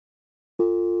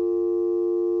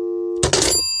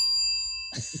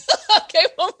Okay,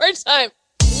 one more time.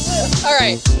 All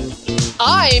right.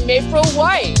 I'm April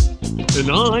White.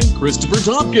 And I'm Christopher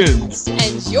Tompkins.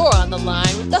 And you're on the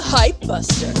line with the Hype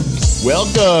Busters.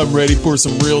 Welcome. Ready for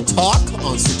some real talk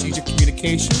on strategic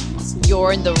communications?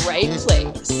 You're in the right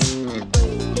place.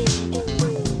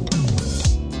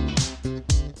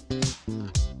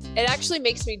 It actually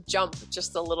makes me jump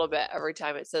just a little bit every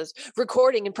time it says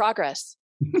recording in progress.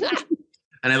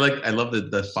 And I love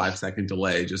the 5-second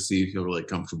delay, just so you feel really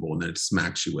comfortable, and then it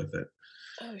smacks you with it.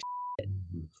 Oh,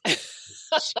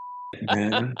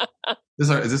 Man. Is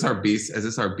this our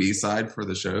B side for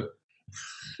the show?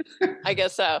 I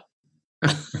guess so.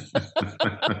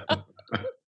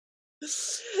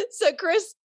 So,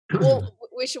 Chris, well,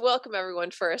 we should welcome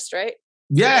everyone first, right?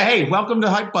 Yeah. Hey, welcome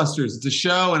to Hype Busters. It's a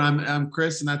show, and I'm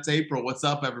Chris, and that's April. What's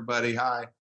up, everybody? Hi.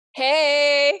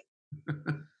 Hey.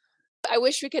 I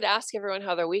wish we could ask everyone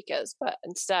how their week is, but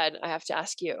instead, I have to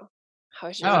ask you.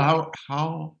 How's your week?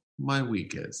 How my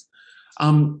week is?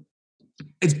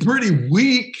 It's pretty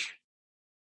weak.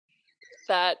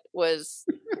 That was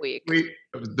weak.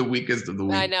 The weakest of the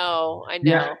week. I know.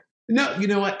 Yeah. No, you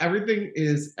know what? Everything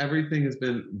has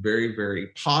been very, very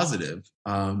positive.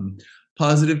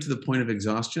 Positive to the point of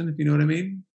exhaustion, if you know what I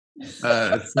mean.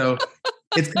 So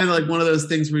it's kind of like one of those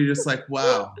things where you're just like,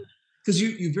 wow. Because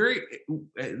you very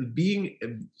being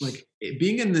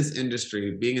in this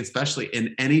industry, being especially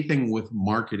in anything with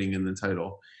marketing in the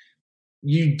title,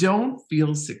 you don't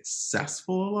feel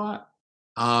successful a lot,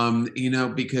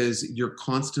 because you're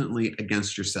constantly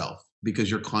against yourself, because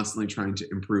you're constantly trying to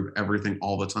improve everything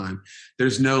all the time.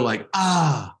 There's no like,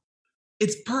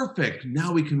 it's perfect,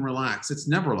 now we can relax. It's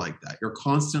never like that. You're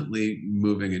constantly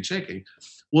moving and shaking.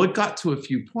 Well, it got to a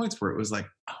few points where it was like,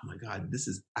 oh my God, this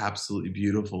is absolutely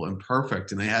beautiful and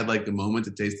perfect. And I had like the moment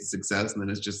to taste the success, and then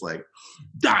it's just like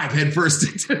dive headfirst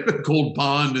into the cold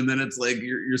pond, and then it's like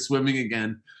you're swimming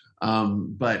again.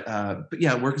 But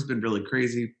yeah, work has been really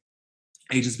crazy.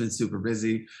 Agent's been super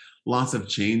busy, lots of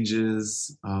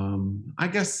changes. I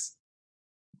guess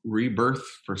rebirth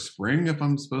for spring, if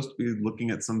I'm supposed to be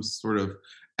looking at some sort of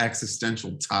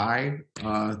existential tie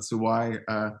to why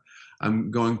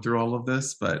I'm going through all of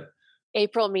this. But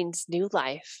April means new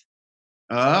life.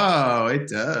 Oh, it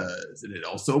does. And it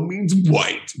also means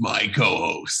white, my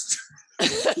co-host.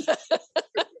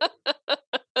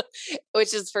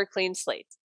 Which is for clean slate.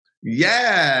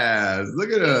 Yes.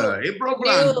 Look at her. April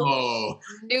Blanco.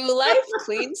 New life,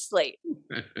 clean slate.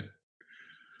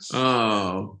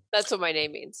 Oh. That's what my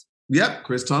name means. Yep.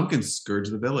 Chris Tompkins, Scourge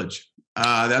of the Village.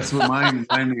 That's what mine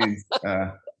means.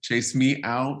 Chase me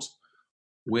out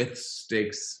with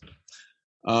stakes.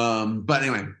 But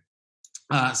anyway.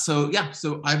 So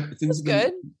things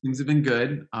have been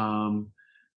good. I'm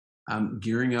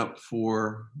gearing up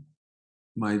for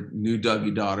my new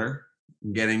Dougie daughter.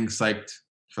 I'm getting psyched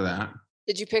for that.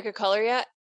 Did you pick a color yet?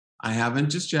 I haven't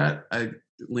just yet. I'm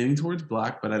leaning towards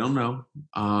black, but I don't know.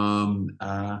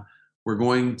 We're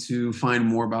going to find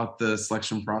more about the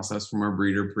selection process from our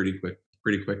breeder pretty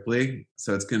quickly.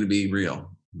 So it's going to be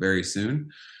real very soon.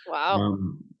 Wow.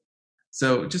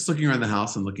 So just looking around the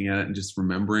house and looking at it and just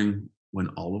remembering when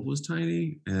Olive was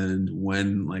tiny, and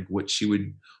when like what she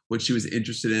was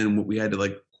interested in, what we had to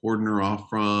like cordon her off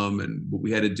from, and what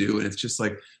we had to do. And it's just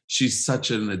like, she's such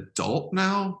an adult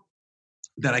now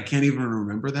that I can't even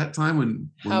remember that time when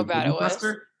how bad it was.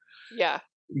 Her. Yeah.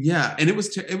 And it was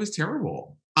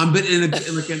terrible. But in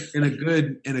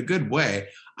a good way.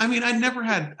 I mean, I'd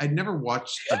never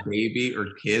watched a baby or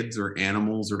kids or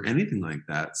animals or anything like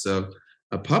that. So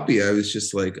a puppy, I was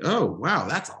just like, oh wow,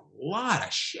 that's a lot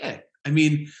of shit. I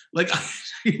mean, like,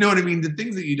 you know what I mean? The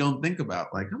things that you don't think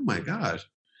about, like, oh my gosh.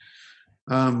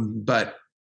 But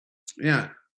yeah,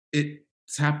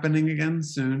 it's happening again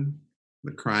soon.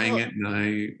 The crying at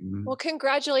night. Well,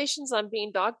 congratulations on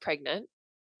being dog pregnant.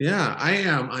 Yeah, I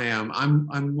am.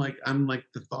 I'm like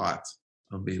the thought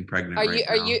of being pregnant.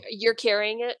 You're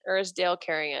carrying it, or is Dale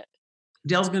carrying it?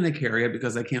 Dale's going to carry it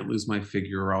because I can't lose my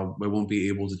figure, or I won't be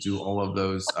able to do all of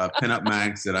those pinup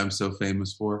mags that I'm so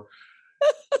famous for.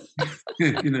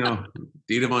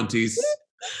 Dita Monteith,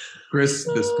 Chris,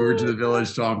 the Scourge of the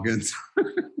Village, Tompkins.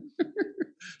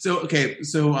 So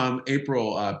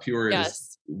April, pure yes.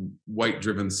 is white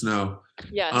driven snow.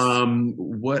 Yes.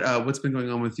 What's been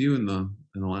going on with you in the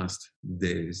last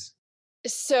days?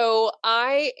 So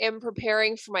I am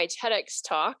preparing for my TEDx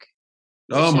talk.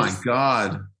 Oh my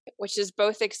God. Which is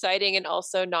both exciting and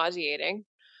also nauseating.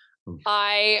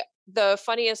 The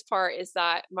funniest part is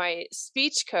that my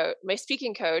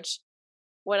speaking coach,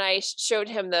 when I showed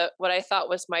him what I thought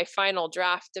was my final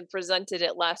draft and presented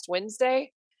it last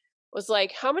Wednesday, was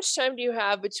like, how much time do you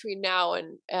have between now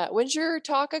and when's your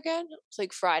talk again? It's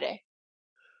like Friday.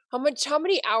 How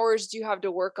many hours do you have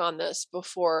to work on this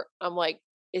before? I'm like,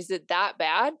 is it that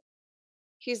bad?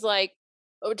 He's like,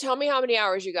 oh, tell me how many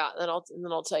hours you got, and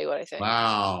then I'll tell you what I think.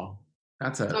 Wow.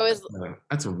 That's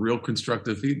a real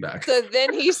constructive feedback. So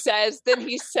then he says,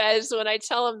 when I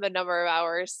tell him the number of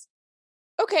hours,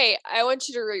 okay, I want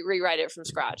you to rewrite it from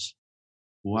scratch.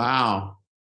 Wow.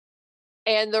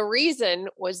 And the reason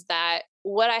was that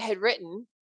what I had written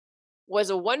was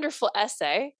a wonderful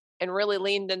essay and really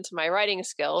leaned into my writing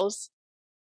skills,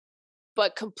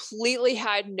 but completely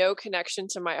had no connection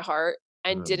to my heart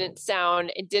and didn't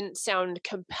sound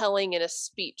compelling in a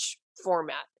speech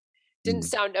format. Didn't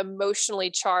sound emotionally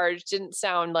charged, didn't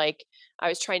sound like I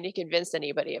was trying to convince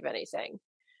anybody of anything.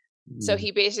 So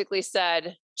he basically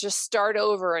said, just start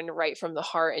over and write from the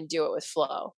heart and do it with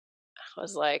flow. I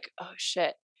was like, oh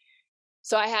shit.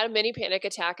 So I had a mini panic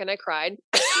attack and I cried.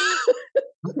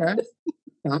 Okay.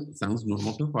 Sounds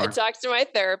normal so far. I talked to my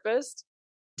therapist,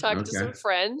 talked to some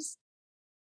friends,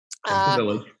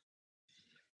 pulled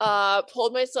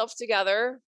myself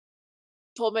together,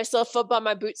 pulled myself up on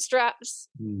my bootstraps.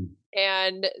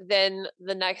 And then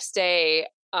the next day,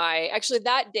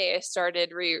 that day I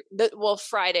started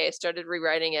Friday I started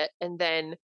rewriting it and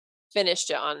then finished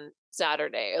it on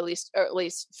Saturday, at least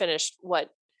finished what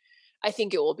I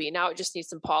think it will be. Now it just needs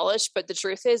some polish, but the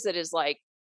truth is it is like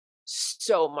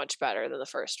so much better than the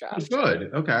first draft.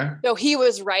 Good. Okay. So he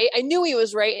was right. I knew he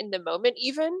was right in the moment,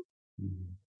 even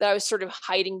that I was sort of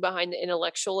hiding behind the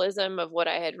intellectualism of what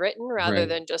I had written rather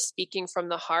than just speaking from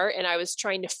the heart. And I was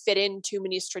trying to fit in too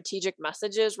many strategic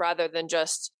messages rather than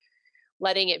just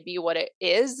letting it be what it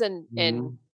is.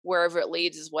 And wherever it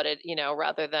leads is what it,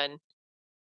 rather than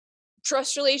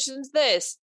trust relations,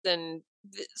 this and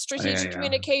strategic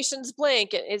communications blank.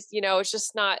 It's, it's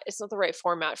just it's not the right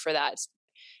format for that.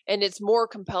 And it's more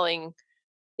compelling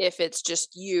if it's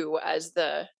just you as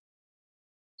the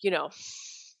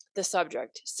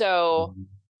subject. So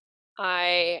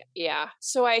I'm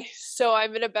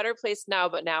in a better place now,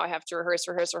 but now I have to rehearse,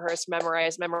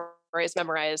 memorize,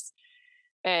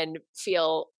 and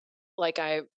feel like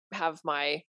I have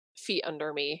my feet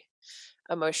under me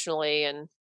emotionally and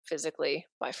physically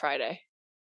by Friday.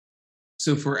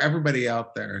 So for everybody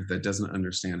out there that doesn't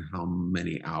understand how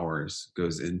many hours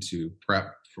goes into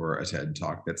prep for a TED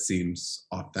Talk that seems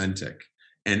authentic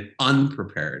and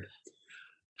unprepared,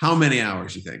 how many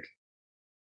hours you think?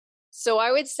 So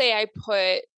I would say I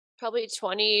put probably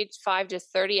 25 to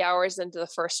 30 hours into the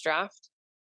first draft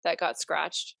that got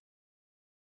scratched.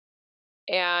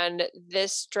 And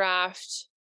this draft,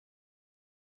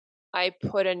 I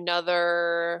put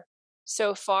another,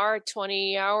 so far,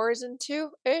 20 hours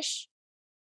into ish.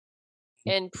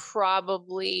 And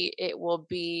probably it will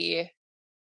be,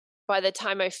 by the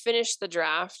time I finish the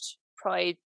draft,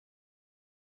 probably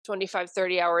 25,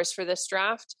 30 hours for this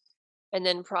draft. And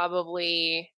then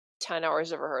probably 10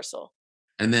 hours of rehearsal.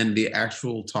 And then the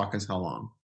actual talk is how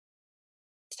long?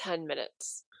 10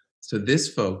 minutes. So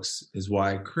this, folks, is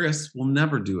why Chris will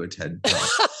never do a TED Talk.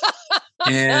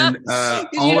 And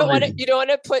you don't want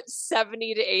to put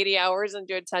 70 to 80 hours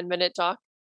into a 10-minute talk?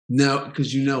 No,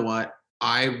 because you know what?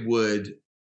 I know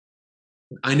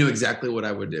exactly what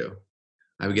I would do.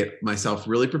 I would get myself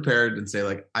really prepared and say,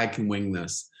 like, I can wing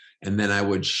this. And then I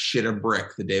would shit a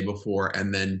brick the day before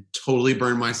and then totally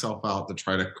burn myself out to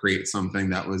try to create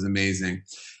something that was amazing.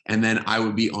 And then I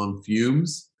would be on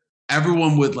fumes.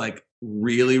 Everyone would like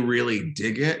really, really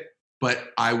dig it, but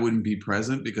I wouldn't be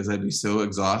present because I'd be so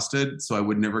exhausted. So I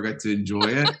would never get to enjoy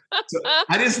it. So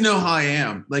I just know how I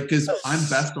am, like, because I'm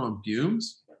best on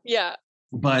fumes. Yeah.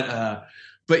 But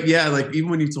yeah, like even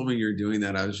when you told me you were doing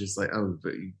that, I was just like, oh,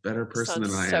 but you better person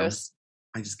than I am.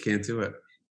 I just can't do it.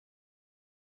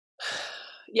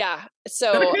 Yeah.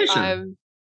 So,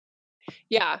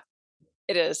 yeah,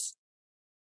 it is.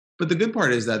 But the good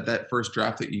part is that first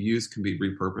draft that you use can be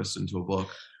repurposed into a book.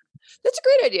 That's a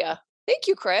great idea. Thank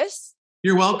you, Chris.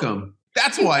 You're welcome.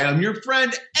 That's why I'm your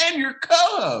friend and your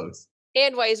co-host.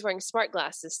 And why he's wearing smart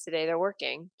glasses today. They're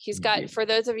working. He's got, for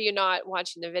those of you not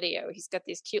watching the video, he's got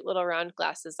these cute little round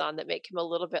glasses on that make him a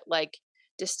little bit like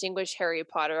distinguished Harry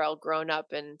Potter, all grown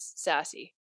up and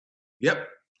sassy. Yep.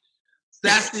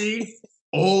 Sassy,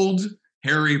 old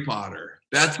Harry Potter.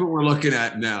 That's what we're looking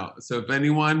at now. So if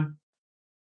anyone,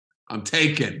 I'm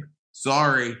taken.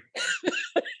 Sorry.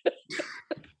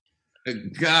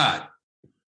 God.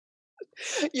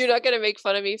 You're not going to make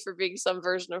fun of me for being some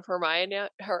version of Hermione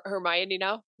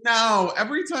now? No.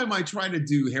 Every time I try to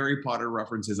do Harry Potter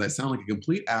references, I sound like a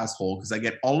complete asshole because I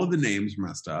get all of the names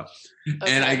messed up.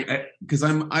 Okay. And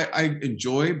I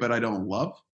enjoy, but I don't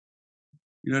love.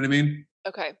 You know what I mean?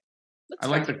 Okay. I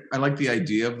like the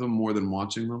idea of them more than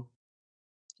watching them.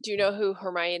 Do you know who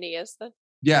Hermione is then?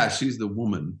 Yeah, she's the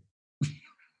woman.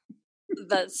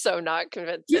 That's so not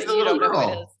convincing. She's the You don't know who it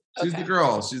girl. is. She's the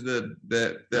girl. She's the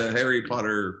Harry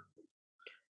Potter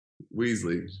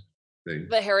Weasley thing.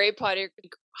 The Harry Potter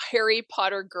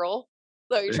girl.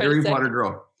 The Harry Potter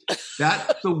girl.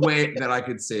 That's the way that I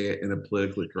could say it in a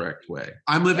politically correct way.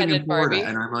 I'm living in Florida,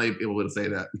 and I'm not able to say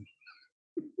that.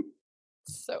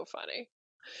 So funny.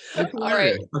 All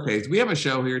right. Okay, so we have a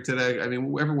show here today. I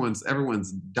mean,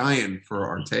 everyone's dying for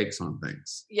our takes on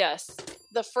things. Yes.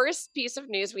 The first piece of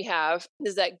news we have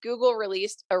is that Google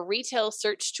released a retail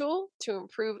search tool to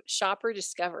improve shopper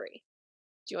discovery.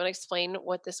 Do you want to explain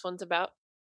what this one's about?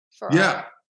 Yeah,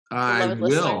 I will.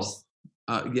 Listeners?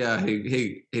 Yeah.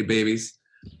 Hey, babies.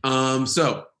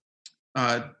 So,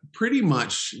 pretty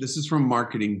much, this is from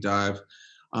Marketing Dive.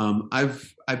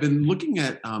 I've been looking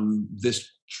at this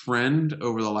trend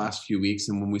over the last few weeks,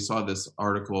 and when we saw this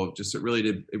article, it really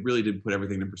did put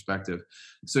everything in perspective.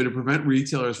 So, to prevent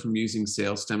retailers from using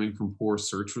sales stemming from poor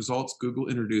search results, Google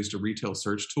introduced a retail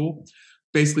search tool,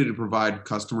 basically to provide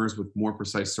customers with more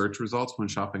precise search results when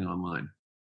shopping online.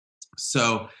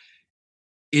 So,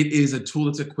 it is a tool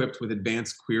that's equipped with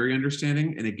advanced query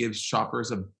understanding, and it gives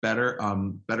shoppers a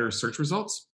better search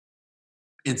results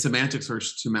and semantic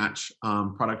search to match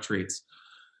product traits.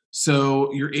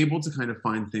 So you're able to kind of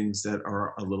find things that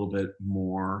are a little bit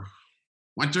more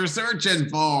what you're searching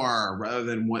for rather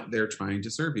than what they're trying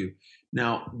to serve you.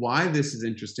 Now, why this is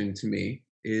interesting to me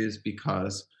is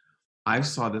because I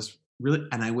saw this really,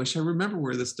 and I wish I remember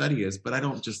where the study is, but I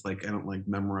don't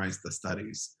memorize the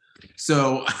studies.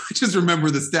 So I just remember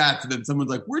the stats, and then someone's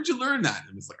like, "Where'd you learn that?"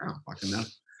 And it's like, "I don't fucking know."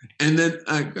 And then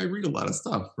I read a lot of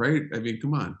stuff, right? I mean,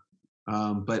 come on.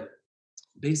 But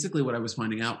basically, what I was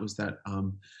finding out was that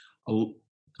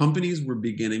companies were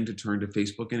beginning to turn to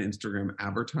Facebook and Instagram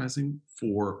advertising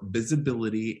for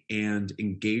visibility and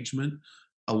engagement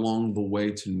along the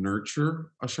way to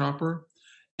nurture a shopper,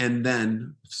 and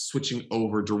then switching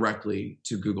over directly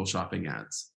to Google Shopping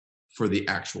ads for the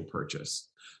actual purchase.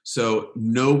 So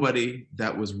nobody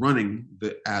that was running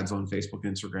the ads on Facebook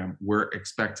and Instagram were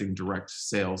expecting direct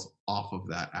sales off of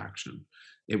that action.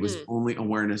 It was only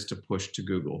awareness to push to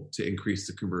Google to increase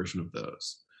the conversion of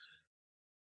those.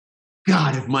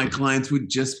 God, if my clients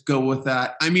would just go with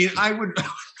that. I mean, I would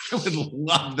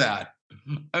love that.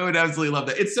 I would absolutely love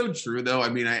that. It's so true, though. I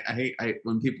mean, I hate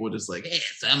when people are just like, "Hey,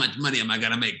 so how much money am I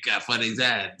going to make for these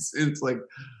ads?" And it's like,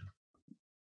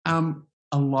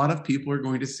 a lot of people are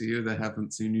going to see you that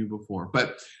haven't seen you before.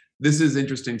 But this is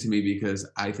interesting to me because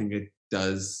I think it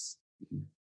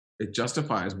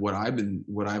justifies what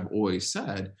I've always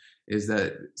said is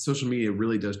that social media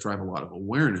really does drive a lot of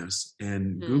awareness,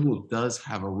 and Google does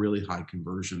have a really high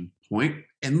conversion point.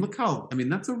 And look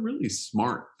that's a really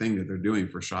smart thing that they're doing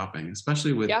for shopping,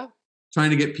 especially with trying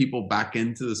to get people back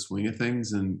into the swing of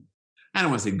things. And I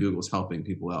don't want to say Google's helping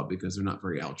people out because they're not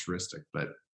very altruistic, but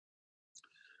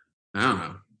I don't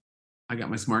know. I got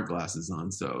my smart glasses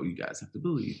on, so you guys have to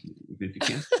believe me, even if you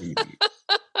can't see me.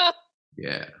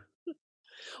 Yeah.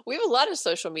 We have a lot of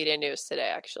social media news today,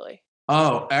 actually.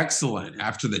 Oh, excellent.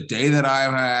 After the day that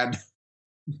I've had.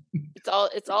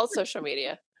 It's all social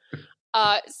media.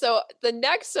 So the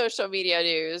next social media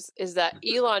news is that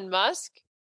Elon Musk.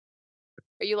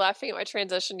 Are you laughing at my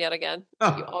transition yet again?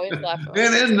 You always laugh at my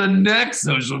transition. The next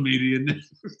social media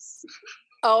news.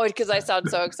 Oh, because I sound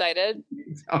so excited.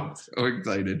 You sound so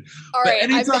excited. All right.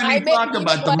 Anytime you talk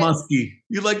about the muskie,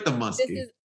 you like the muskie.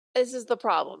 This is the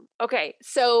problem. Okay,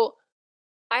 so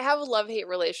I have a love-hate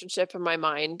relationship in my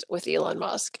mind with Elon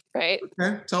Musk, right?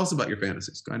 Okay, tell us about your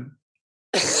fantasies. Go ahead.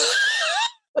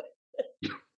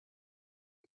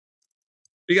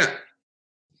 Yeah.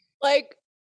 Like,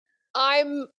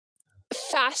 I'm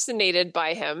fascinated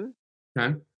by him.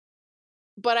 Okay.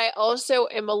 But I also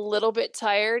am a little bit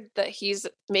tired that he's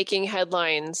making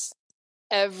headlines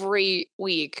every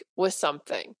week with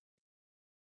something.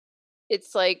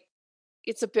 It's like,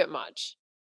 it's a bit much.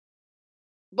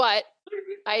 But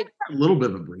a little bit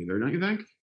of a breather, don't you think?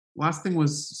 Last thing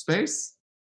was space?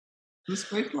 Was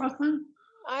space last thing?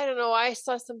 I don't know. I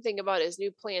saw something about his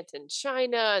new plant in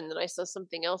China, and then I saw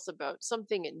something else about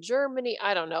something in Germany.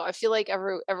 I don't know. I feel like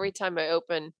every time I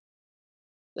open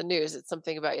the news, it's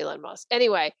something about Elon Musk.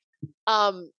 Anyway,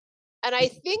 and I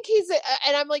think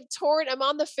and I'm like torn. I'm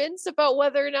on the fence about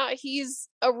whether or not he's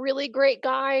a really great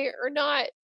guy or not.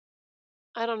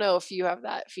 I don't know if you have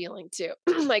that feeling too.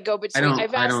 I go between. I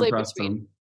vacillate between.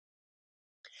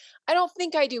 I don't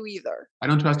think I do either. I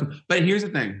don't trust him. But here's the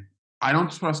thing. I don't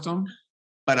trust him,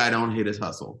 but I don't hate his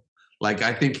hustle. Like,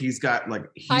 I think he's got like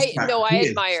I is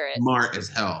admire it. Smart as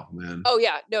hell, man. Oh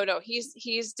yeah, no,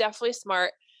 he's definitely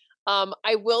smart.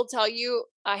 I will tell you,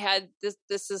 I had this.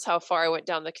 This is how far I went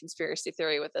down the conspiracy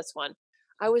theory with this one.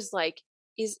 I was like,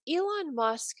 is Elon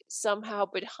Musk somehow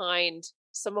behind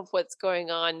some of what's going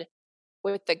on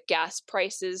with the gas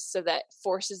prices, so that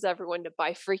forces everyone to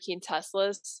buy freaking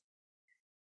Teslas?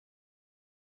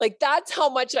 Like, that's how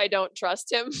much I don't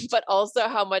trust him, but also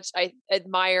how much I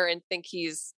admire and think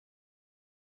he's,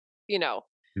 an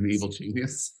evil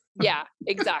genius. Yeah,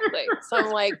 exactly. So I'm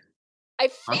like, I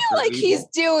feel like he's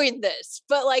doing this,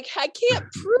 but like, I can't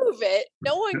prove it.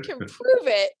 No one can prove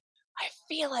it. I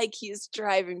feel like he's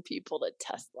driving people to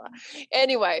Tesla.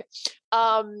 Anyway,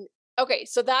 okay,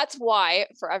 so that's why,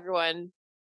 for everyone,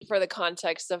 for the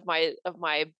context of my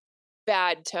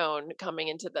bad tone coming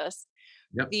into this.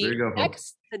 Yep, there you go.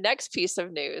 The next piece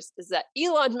of news is that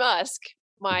Elon Musk,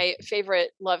 my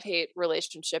favorite love-hate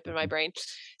relationship in my brain,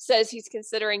 says he's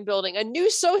considering building a new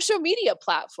social media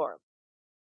platform.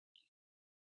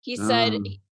 He said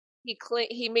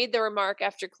he made the remark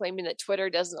after claiming that Twitter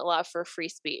doesn't allow for free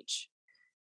speech.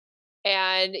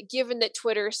 And given that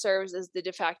Twitter serves as the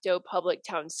de facto public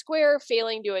town square,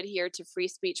 failing to adhere to free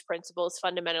speech principles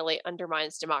fundamentally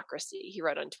undermines democracy, he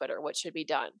wrote on Twitter. What should be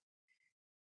done?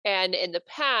 And in the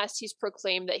past, he's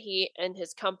proclaimed that he and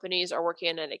his companies are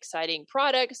working on exciting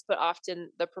products, but often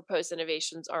the proposed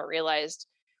innovations aren't realized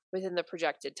within the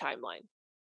projected timeline.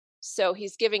 So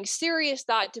he's giving serious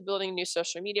thought to building a new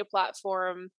social media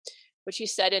platform, which he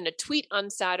said in a tweet on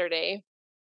Saturday,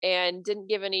 and didn't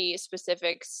give any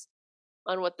specifics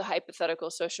on what the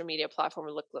hypothetical social media platform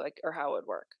would look like or how it would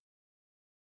work.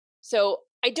 So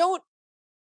I don't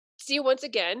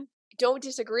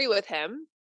disagree with him,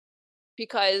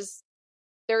 because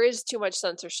there is too much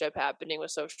censorship happening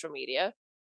with social media.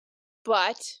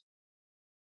 But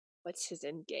what's his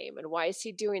end game, and why is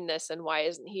he doing this, and why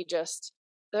isn't he just...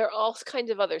 There are all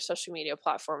kinds of other social media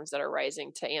platforms that are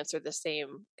rising to answer the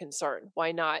same concern.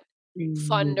 Why not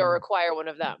fund or acquire one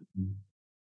of them?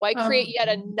 Why create yet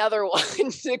another one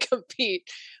to compete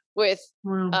with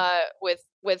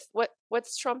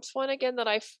what's Trump's one again that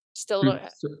I still don't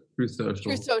have?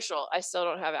 Truth Social. I still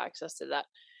don't have access to that.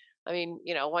 I mean,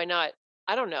 why not?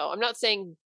 I don't know. I'm not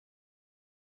saying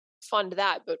fund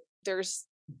that, but there's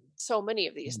so many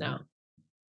of these now.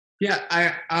 Yeah,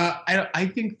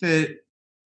 I think that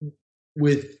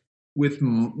with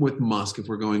Musk, if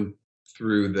we're going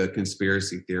through the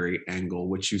conspiracy theory angle,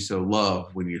 which you so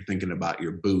love when you're thinking about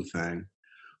your boo thing,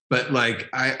 but like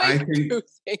I think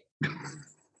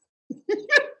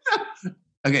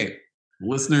okay,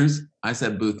 listeners, I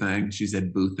said boo thing, she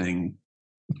said boo thing.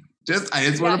 I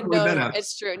just want to point that out.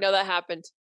 It's true. No, that happened.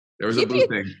 There was a boo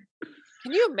thing.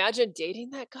 Can you imagine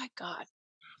dating that guy? God.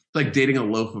 It's like dating a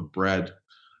loaf of bread.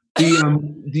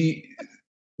 Doesn't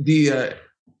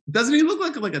he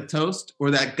look like a toast?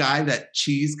 Or that guy, that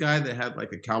cheese guy that had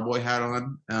like a cowboy hat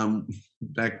on?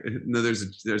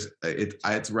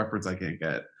 It's a reference I can't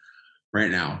get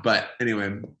right now. But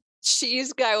anyway.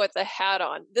 Cheese guy with a hat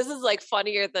on. This is like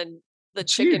funnier than the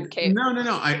chicken cake.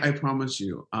 No. I promise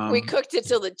you. We cooked it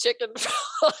till the chicken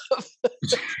fell off.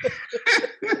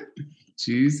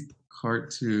 Cheese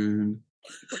cartoon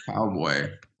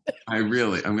cowboy. I'm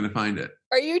going to find it.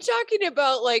 Are you talking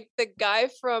about like the guy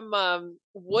from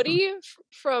Woody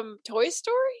from Toy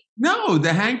Story? No,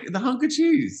 the hunk of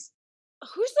cheese.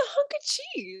 Who's the hunk of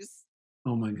cheese?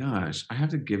 Oh my gosh. I have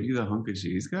to give you the hunk of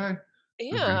cheese guy?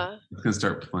 Yeah. Okay. It's going to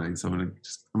start playing. So I'm going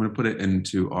to put it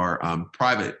into our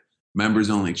private members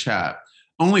only chat.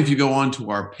 Only if you go on to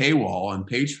our paywall on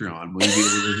Patreon will you be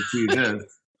able to see this.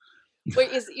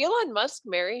 Wait, is Elon Musk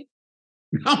married?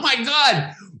 Oh my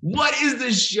God. What is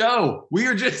this show? We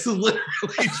are just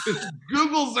literally just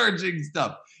Google searching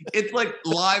stuff. It's like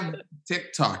live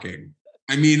TikToking.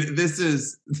 I mean, this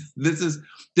is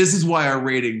why our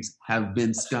ratings have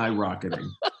been skyrocketing.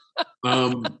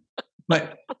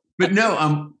 But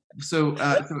no, so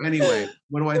anyway,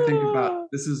 what do I think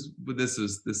about this is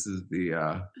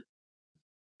the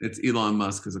it's Elon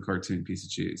Musk as a cartoon piece of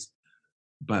cheese.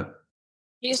 But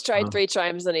he's tried 3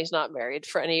 times and he's not married,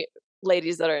 for any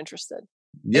ladies that are interested.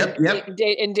 Yep.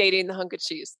 In dating the hunk of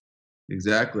cheese.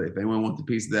 Exactly. If anyone wants a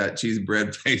piece of that cheese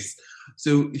bread face.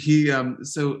 So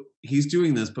he's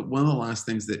doing this, but one of the last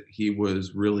things that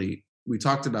we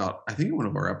talked about, I think in one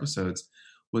of our episodes,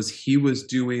 was he was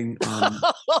doing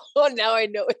oh, now I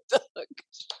know it's the hunk of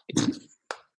cheese.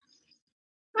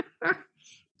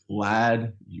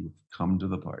 Glad you've come to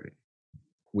the party.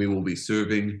 We will be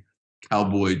serving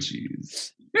cowboy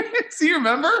cheese. See, you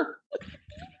remember?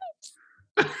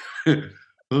 Hunk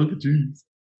of cheese.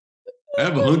 I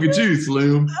have a hunk of cheese,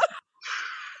 Slim.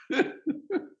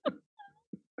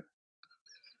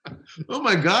 Oh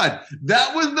my God.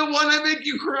 That was the one I make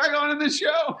you cry on in the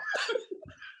show.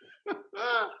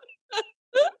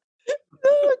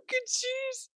 Oh, good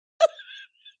jeez.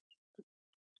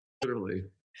 Literally.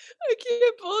 I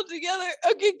can't pull it together.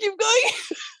 Okay, keep going.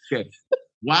 Okay.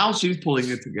 While she's pulling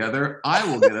it together, I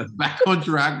will get us back on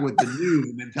track with the news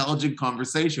and intelligent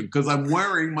conversation because I'm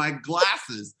wearing my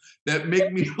glasses that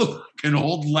make me look like an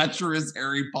old lecherous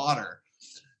Harry Potter.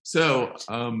 So,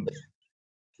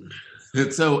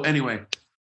 so anyway,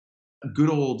 good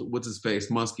old what's his face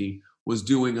Muskie was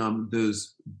doing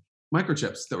those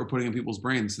microchips that were putting in people's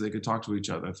brains so they could talk to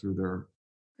each other through their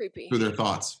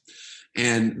thoughts.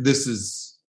 And this is,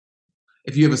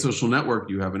 if you have a social network,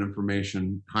 you have an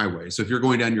information highway. So if you're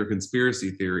going down your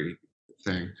conspiracy theory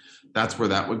thing, that's where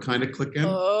that would kind of click in.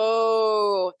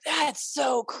 Oh, that's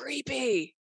so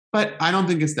creepy. But I don't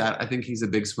think it's that. I think he's a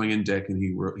big swinging dick, and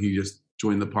he just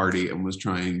joined the party and was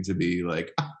trying to be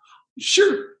like,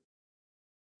 sure,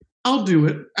 I'll do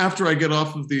it after I get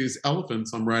off of these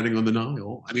elephants I'm riding on the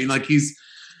Nile. I mean, like he's,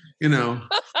 but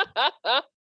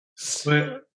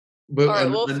all right,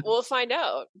 we'll find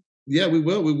out. Yeah, we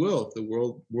will. The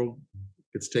world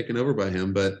gets taken over by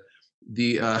him, but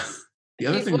the other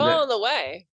he's thing well on the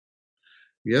way.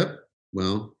 Yep.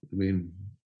 Well, I mean,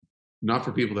 not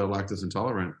for people that are lactose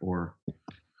intolerant,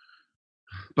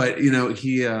 but he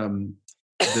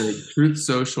the Truth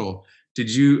Social. Did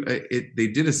you? They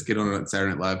did a skit on it on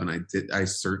Saturday Night Live, and I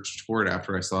searched for it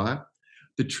after I saw it.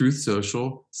 The Truth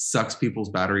Social sucks people's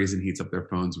batteries and heats up their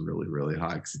phones really, really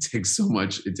high because it takes so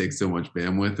much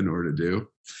bandwidth in order to do.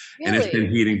 Really? And it's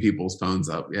been heating people's phones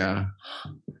up. Yeah.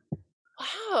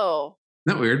 Wow.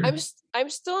 Isn't that weird? I'm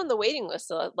still on the waiting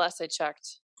list last I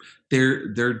checked. They're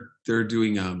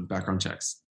doing background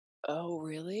checks. Oh,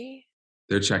 really?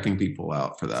 They're checking people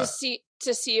out for that.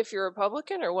 To see if you're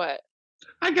Republican or what?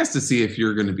 I guess to see if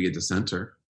you're going to be a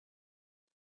dissenter.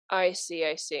 I see.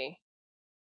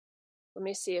 Let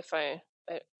me see if I'm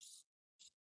in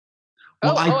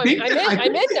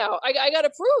now. I got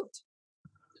approved.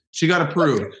 She got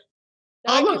approved.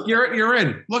 Look, you're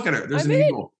in. Look at her. There's an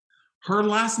eagle. Her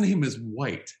last name is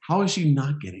White. How is she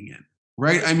not getting in?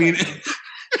 Right? I mean,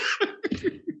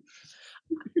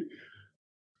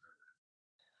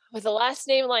 with a last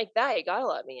name like that, you gotta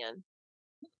let me in.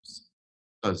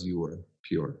 Because you were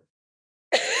pure.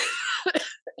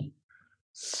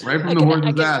 Right from the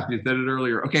horse's ass. You said it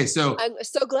earlier. Okay, so I'm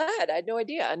so glad. I had no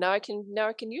idea. Now I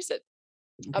can use it.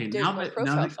 Okay, update my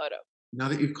profile photo. Now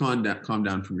that you've calmed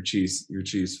down from your cheese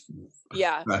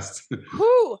yeah. fest.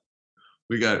 Woo!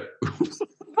 We got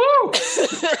woo!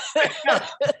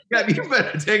 Yeah, you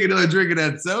better take another drink of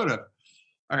that soda.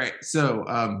 All right, so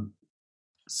a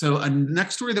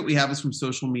next story that we have is from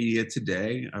Social Media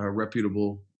Today, a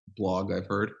reputable blog I've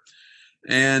heard.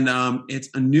 And it's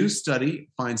a new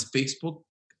study finds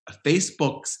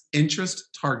Facebook's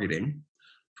interest targeting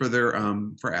for their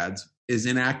for ads is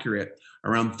inaccurate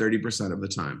around 30% of the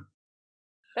time.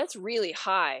 That's really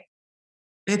high.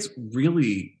 It's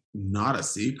really not a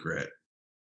secret.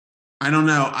 I don't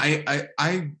know.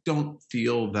 I don't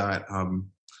feel that.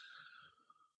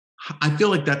 I feel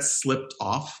like that's slipped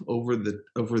off over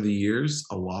the years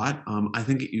a lot. I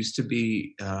think it used to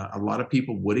be a lot of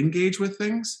people would engage with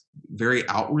things very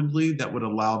outwardly that would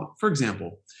allow, for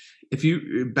example, if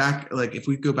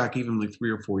we go back even like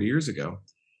 3 or 4 years ago,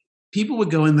 people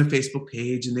would go in their Facebook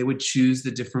page and they would choose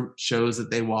the different shows that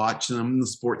they watch and the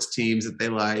sports teams that they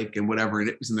like and whatever, and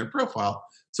it was in their profile.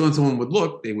 So when someone would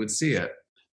look, they would see it.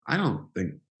 I don't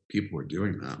think people are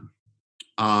doing that.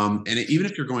 Even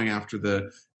if you're going after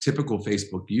the typical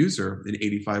Facebook user, an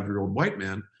 85-year-old white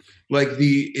man,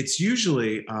 it's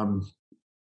usually that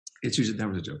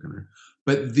was a joke in there,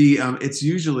 but it's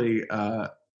usually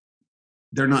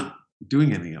they're not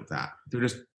doing any of that. They're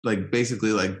just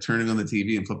basically turning on the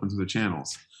TV and flipping through the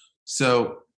channels.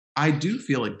 So I do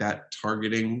feel like that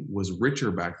targeting was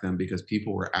richer back then because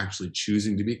people were actually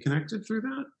choosing to be connected through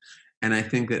that. And I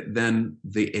think that then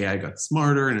the AI got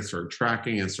smarter and it started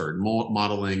tracking and started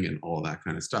modeling and all that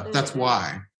kind of stuff.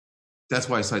 Mm-hmm. That's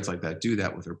why sites like that do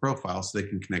that with their profile so they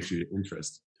can connect you to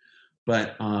interest.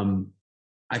 But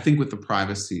I think with the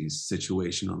privacy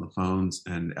situation on the phones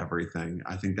and everything,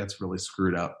 I think that's really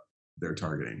screwed up their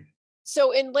targeting.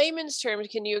 So in layman's terms,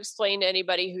 can you explain to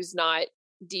anybody who's not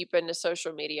deep into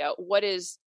social media, what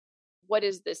is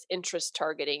this interest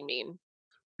targeting mean?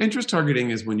 Interest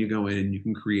targeting is when you go in and you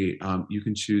can create, you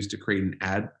can choose to create an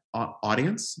ad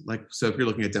audience. So if you're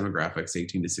looking at demographics,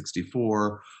 18 to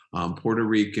 64, Puerto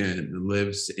Rican,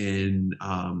 lives in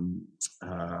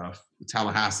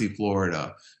Tallahassee,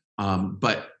 Florida,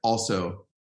 but also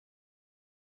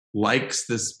likes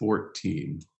this sport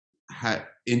team,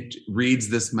 reads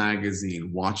this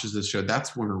magazine, watches this show.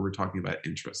 That's when we're talking about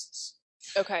interests.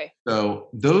 Okay. So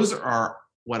those are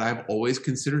what I've always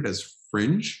considered as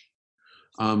fringe,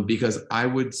 because I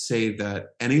would say that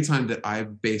anytime that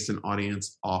I've based an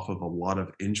audience off of a lot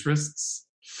of interests,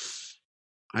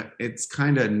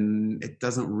 it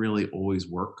doesn't really always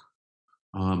work.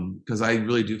 Because I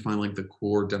really do find like the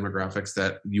core demographics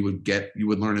that you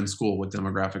would learn in school what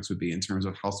demographics would be in terms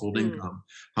of household income,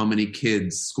 how many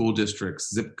kids, school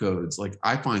districts, zip codes. Like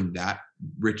I find that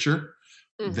richer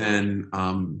than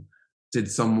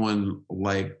did someone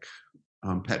like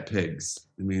pet pigs.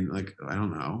 I mean, like, I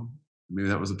don't know. Maybe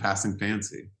that was a passing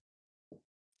fancy.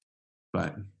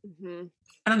 But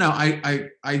I don't know. I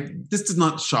this does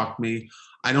not shock me.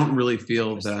 I don't really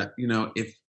feel that,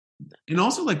 and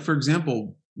also like, for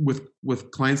example,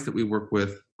 with clients that we work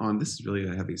with on, this is really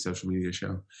a heavy social media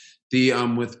show,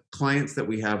 with clients that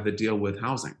we have that deal with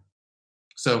housing.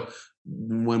 So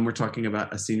when we're talking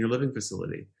about a senior living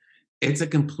facility, it's a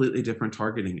completely different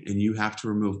targeting, and you have to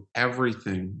remove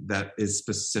everything that is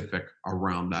specific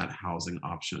around that housing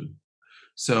option.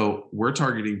 So we're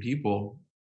targeting people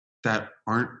that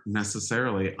aren't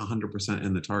necessarily 100%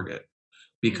 in the target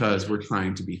because we're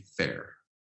trying to be fair.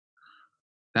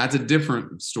 That's a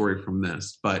different story from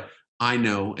this, but I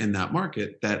know in that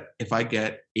market that if I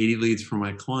get 80 leads from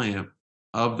my client,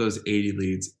 of those 80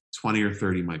 leads, 20 or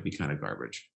 30 might be kind of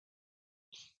garbage.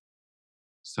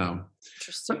 So,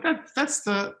 but that's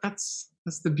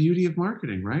the beauty of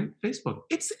marketing, right? Facebook.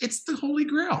 It's the holy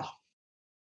grail.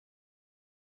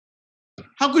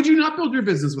 How could you not build your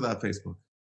business without Facebook?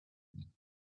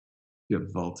 You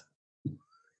have Vault.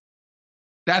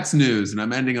 That's news, and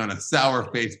I'm ending on a sour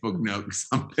Facebook note because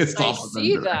I'm pissed off.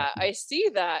 I see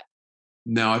that.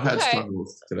 No, I've had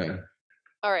struggles today.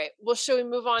 All right. Well, shall we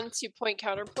move on to point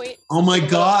counterpoint? Oh my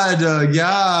God!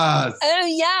 Yes. Oh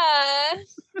yeah.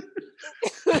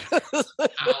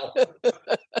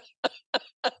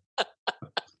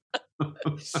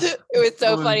 It was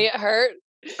so funny. It hurt.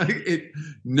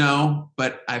 No,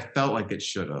 but I felt like it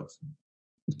should have.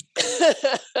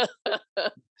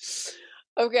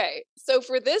 Okay, so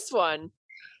for this one,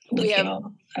 we have.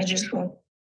 I just want.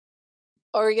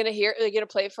 Are we gonna hear? Are you gonna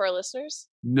play it for our listeners?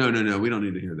 No. We don't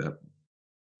need to hear that.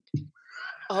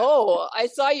 Oh, I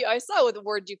saw you. I saw the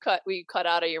word you cut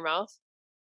out of your mouth.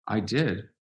 I did.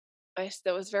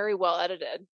 That was very well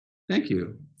edited. Thank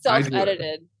you.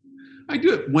 Self-edited. I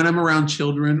do it when I'm around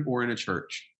children or in a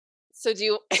church. So do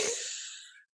you?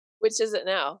 Which is it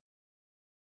now?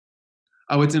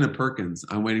 Oh, it's in a Perkins.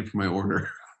 I'm waiting for my order.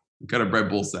 Got a bread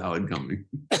bowl salad coming.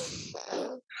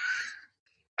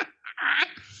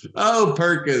 Oh,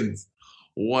 Perkins.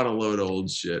 What a load of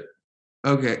old shit.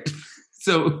 Okay.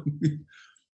 So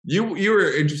you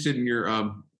were interested in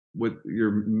your with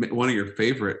your one of your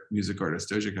favorite music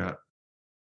artists, Doja Cat.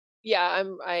 Yeah,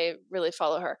 I really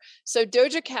follow her. So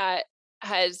Doja Cat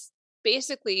has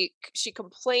basically, she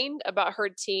complained about her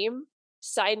team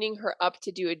signing her up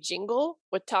to do a jingle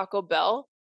with Taco Bell.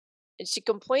 And she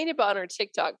complained about on her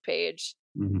TikTok page.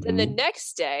 Then the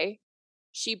next day,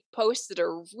 she posted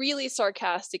a really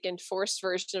sarcastic and forced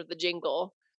version of the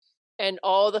jingle. And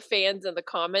all the fans in the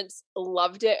comments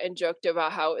loved it and joked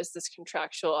about how it was this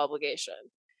contractual obligation.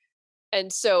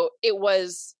 And so it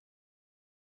was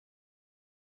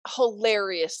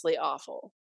hilariously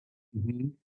awful.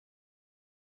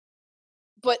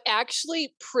 But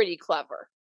actually pretty clever.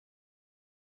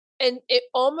 And it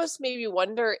almost made me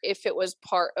wonder if it was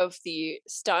part of the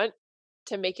stunt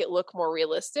to make it look more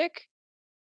realistic,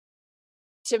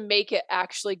 to make it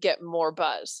actually get more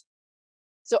buzz.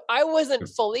 So I wasn't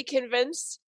fully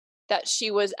convinced that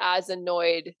she was as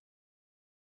annoyed,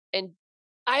 and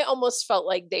I almost felt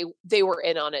like they were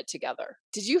in on it together.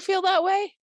 Did you feel that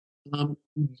way?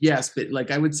 Yes, but like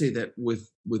I would say that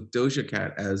with Doja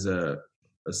Cat as a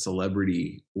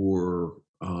celebrity or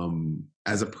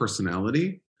as a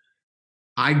personality,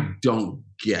 I don't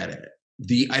get it.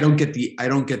 I don't get the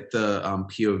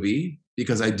POV,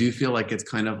 because I do feel like it's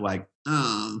kind of like,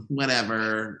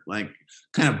 whatever, like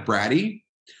kind of bratty.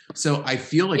 So I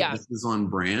feel like this is on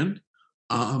brand.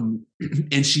 And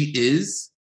she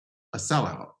is a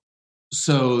sellout.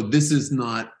 So this is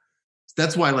not,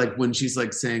 that's why like when she's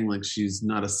like saying like she's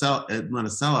not a sellout, and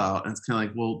it's kind of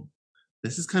like, well,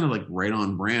 this is kind of like right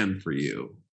on brand for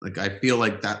you. Like I feel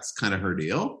like that's kind of her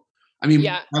deal. I mean,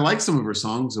 I like some of her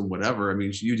songs and whatever. I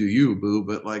mean, you do you, boo.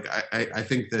 But like, I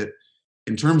think that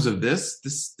in terms of this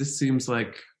seems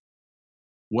like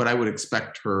what I would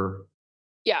expect her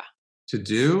to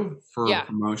do for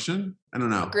promotion. I don't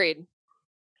know. Agreed.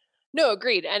 No,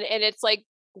 agreed. And it's like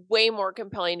way more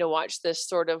compelling to watch this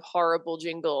sort of horrible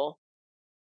jingle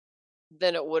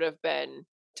than it would have been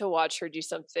to watch her do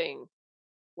something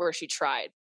where she tried.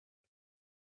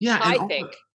 Yeah, I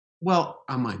think. Well,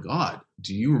 oh my God,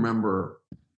 do you remember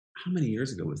how many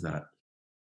years ago was that?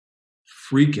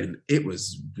 Freaking, it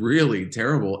was really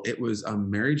terrible. It was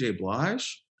Mary J.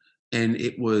 Blige, and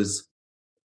it was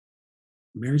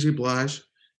Mary J. Blige.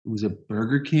 It was a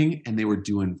Burger King, and they were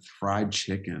doing fried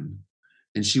chicken.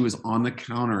 And she was on the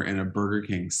counter in a Burger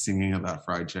King singing about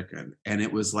fried chicken. And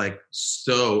it was like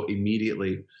so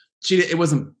immediately. It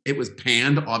was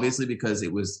panned, obviously, because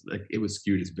it was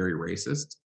skewed as very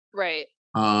racist. Right.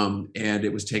 And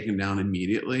it was taken down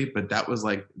immediately, but that was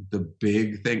like the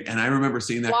big thing. And I remember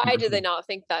seeing that. Why did they not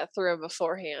think that through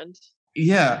beforehand?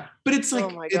 Yeah, but it's like, oh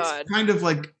my God. It's kind of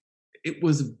like it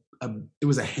was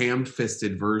a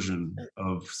ham-fisted version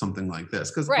of something like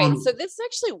this. Right. So this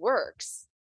actually works.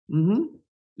 Mm-hmm.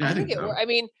 Yeah, I think it works. I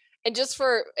mean, and just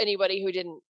for anybody who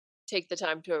didn't take the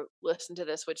time to listen to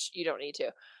this, which you don't need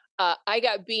to, I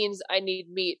got beans. I need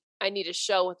meat. I need a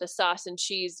show with the sauce and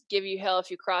cheese. Give you hell if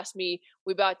you cross me.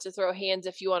 We about to throw hands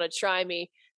if you want to try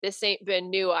me. This ain't been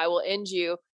new. I will end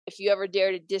you. If you ever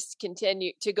dare to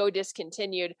go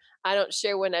discontinued. I don't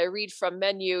share when I read from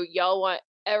menu. Y'all want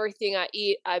everything I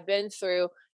eat. I've been through.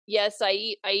 Yes, I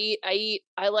eat.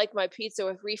 I like my pizza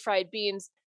with refried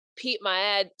beans. Pete my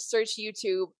ad. Search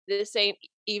YouTube. This ain't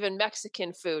even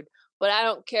Mexican food. But I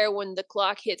don't care when the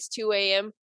clock hits 2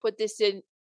 a.m. Put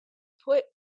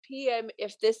PM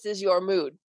if this is your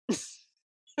mood.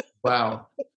 Wow.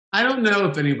 I don't know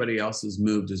if anybody else is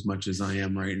moved as much as I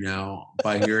am right now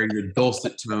by hearing the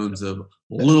dulcet tones of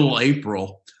Little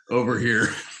April over here.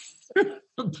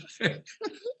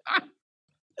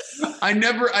 I've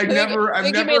never heard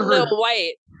Lil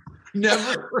White.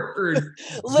 Never heard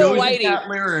Lil Doja Whitey Cat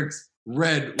lyrics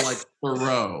read like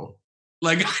Thoreau.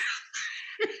 Like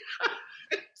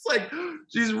it's like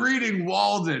she's reading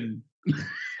Walden.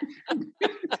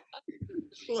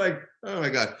 Like, oh my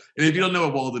God. And if you don't know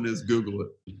what Walden is, Google it.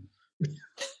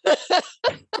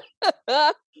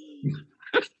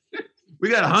 We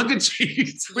got a hunk of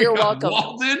cheese. You're welcome.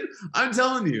 Walden. I'm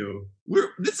telling you.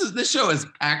 This show is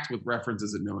packed with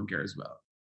references that no one cares about.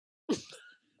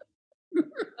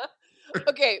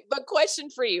 Okay, but question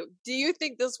for you. Do you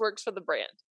think this works for the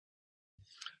brand?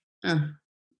 I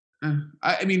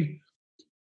mean,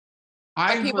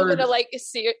 are people gonna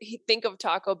think of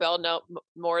Taco Bell now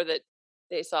more that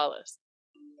they saw this?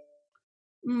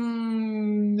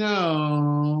 No,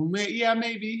 yeah,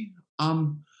 maybe.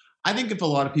 I think if a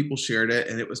lot of people shared it,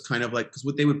 and it was kind of like, because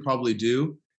what they would probably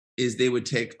do is they would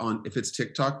take on, if it's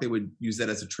TikTok, they would use that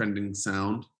as a trending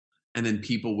sound, and then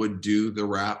people would do the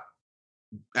rap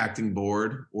acting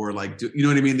bored, or like, you know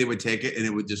what I mean? They would take it and it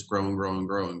would just grow and grow and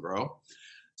grow and grow.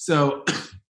 So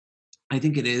I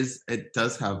think it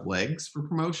does have legs for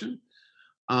promotion.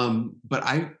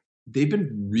 But they've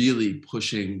been really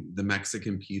pushing the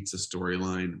Mexican pizza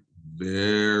storyline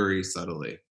very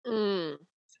subtly. And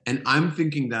I'm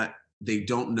thinking that they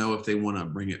don't know if they want to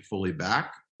bring it fully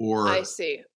back, or I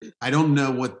see. I don't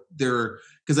know what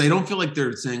because I don't feel like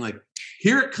they're saying like,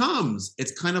 here it comes.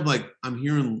 It's kind of like I'm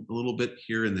hearing a little bit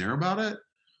here and there about it.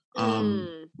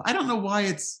 I don't know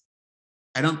why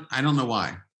I don't know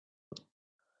why.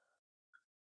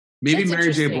 Maybe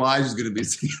Mary J. Blige is going to be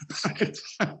singing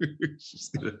about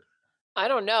it. I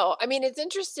don't know. I mean, it's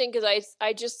interesting because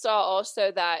I just saw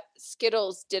also that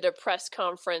Skittles did a press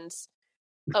conference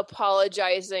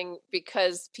apologizing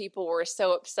because people were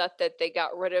so upset that they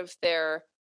got rid of their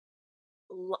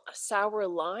sour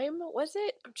lime. Was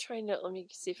it? let me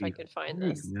see if I can find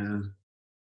this. Yeah.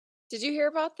 Did you hear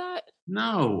about that?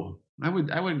 No, I would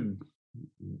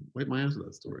wait my answer to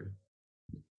that story.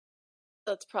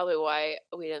 That's probably why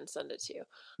we didn't send it to you.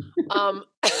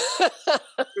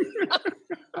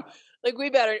 Like we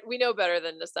know better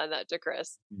than to send that to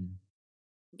Chris.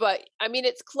 But I mean,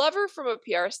 it's clever from a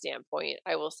PR standpoint.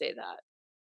 I will say that.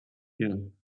 Yeah.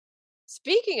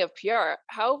 Speaking of PR,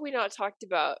 how have we not talked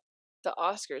about the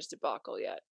Oscars debacle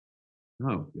yet?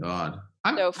 Oh God,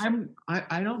 I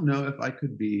don't know if I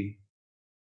could be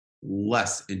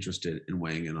less interested in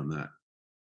weighing in on that.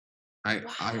 I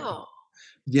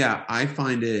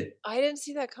find it. I didn't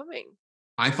see that coming.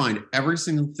 I find every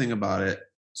single thing about it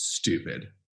stupid.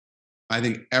 I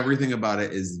think everything about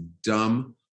it is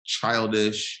dumb,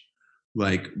 childish,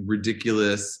 like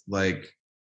ridiculous, like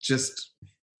just.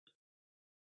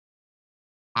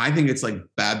 I think it's like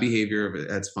bad behavior at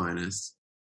its finest,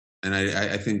 and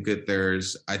I think that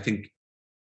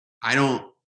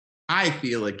I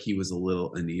feel like he was a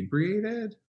little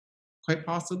inebriated, quite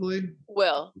possibly.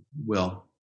 Will.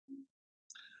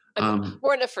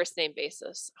 We're on a first name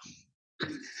basis.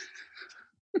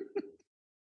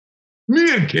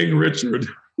 Me and King Richard,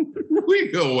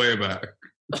 we go way back.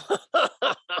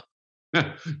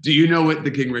 Do you know what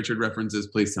the King Richard reference is?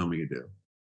 Please tell me you do.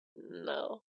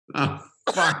 No. Oh,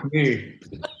 fuck me.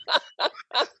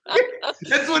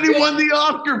 That's what he won the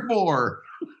Oscar for.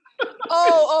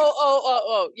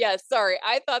 Oh. Yes, sorry.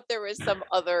 I thought there was some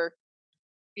other.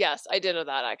 Yes, I did know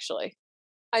that actually.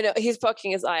 I know he's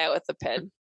poking his eye out with the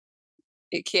pen.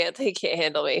 He can't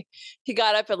handle me. He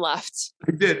got up and left.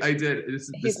 I did.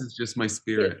 This is just my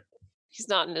spirit. He's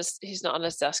not on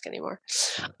his desk anymore.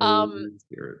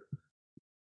 Spirit.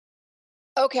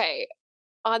 Okay.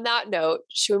 On that note,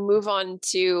 should we move on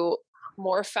to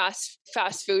more fast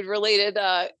food related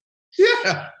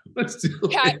yeah, let's do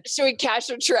it. Should we cash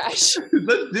or trash?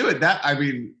 Let's do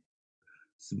it.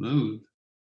 Smooth.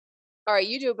 All right,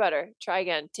 you do it better. Try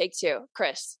again. Take two.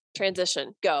 Chris,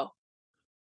 transition. Go.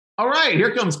 All right,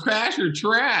 here comes crash or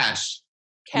trash.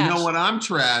 Cash. You know what I'm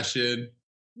trashing?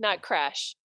 Not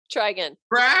crash. Try again.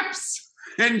 Craps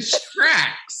and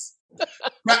straps.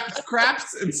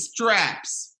 Craps and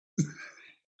straps.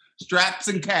 Straps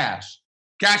and cash.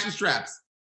 Cash and straps.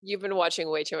 You've been watching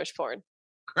way too much porn.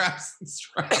 Craps and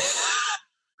straps.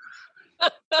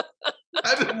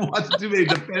 I've been watching too many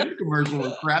defense commercials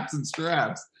with craps and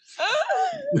straps.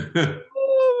 Oh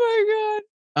my God.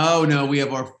 Oh no, we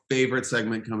have our favorite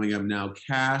segment coming up now,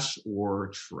 Cash or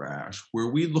Trash, where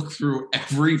we look through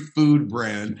every food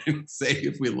brand and say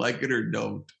if we like it or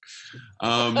don't.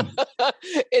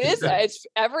 It's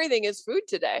everything is food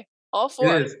today. All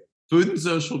four. It is. Food and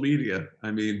social media.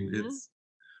 I mean, it's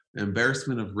an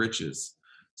embarrassment of riches.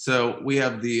 So we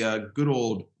have the good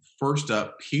old first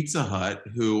up Pizza Hut,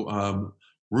 who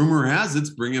rumor has it's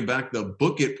bringing back the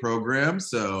Book It program.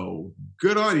 So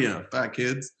good on you, fat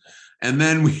kids. And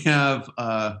then we have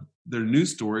their new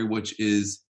story, which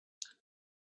is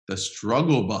the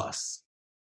Struggle Bus.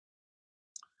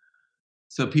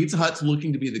 So Pizza Hut's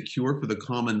looking to be the cure for the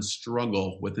common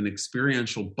struggle with an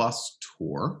experiential bus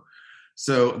tour.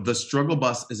 So the Struggle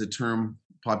Bus is a term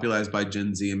popularized by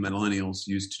Gen Z and millennials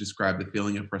used to describe the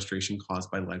feeling of frustration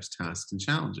caused by life's tasks and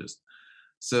challenges.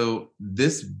 So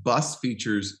this bus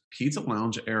features pizza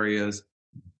lounge areas,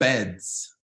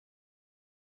 beds,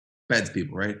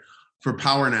 people, right? For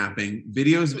power napping,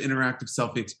 videos of interactive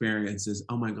selfie experiences.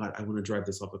 Oh my God, I want to drive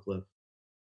this off a cliff.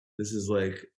 This is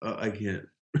like, I can't.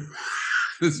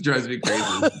 This drives me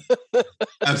crazy.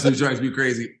 Absolutely drives me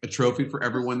crazy. A trophy for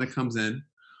everyone that comes in.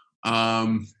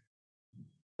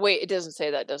 Wait, it doesn't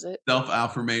say that, does it?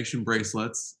 Self-affirmation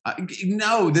bracelets.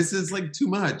 No, this is like too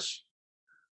much.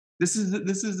 This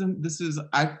is,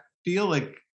 I feel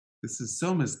like this is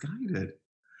so misguided.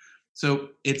 So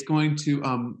it's going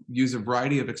to use a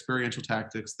variety of experiential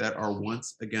tactics that are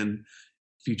once again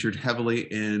featured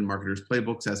heavily in marketers'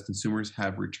 playbooks as consumers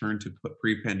have returned to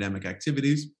pre-pandemic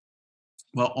activities,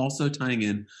 while also tying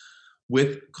in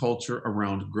with culture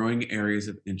around growing areas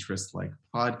of interest like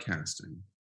podcasting.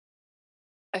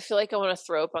 I feel like I want to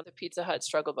throw up on the Pizza Hut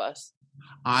Struggle Bus.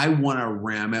 I want to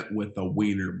ram it with a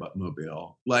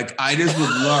Wienermobile. Like, I just would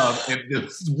love if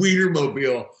this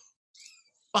Wienermobile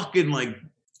fucking like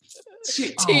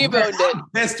T-boned it. I'm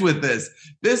pissed with this.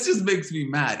 This just makes me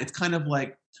mad. It's kind of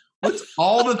like, what's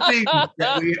all the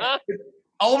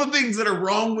things that are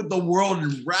wrong with the world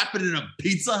and wrap it in a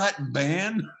Pizza Hut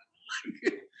van?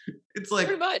 It's like,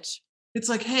 pretty much. It's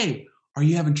like, hey, are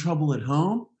you having trouble at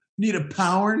home? Need a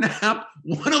power nap?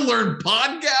 Want to learn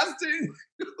podcasting?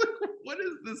 What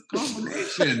is this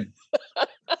combination?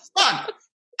 Fuck.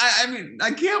 I mean,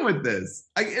 I can't with this.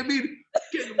 I mean,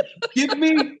 give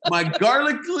me my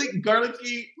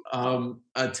garlicky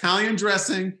Italian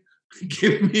dressing.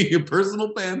 Give me a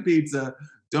personal pan pizza.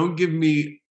 Don't give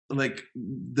me like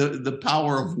the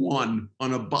power of one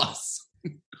on a bus.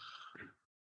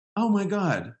 Oh my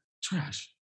God.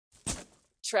 Trash.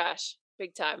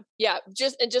 Big time. Yeah,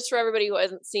 just for everybody who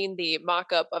hasn't seen the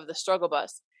mock-up of the Struggle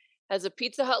Bus, has a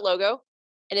Pizza Hut logo,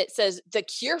 and it says the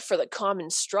cure for the common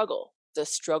struggle, the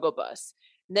Struggle Bus.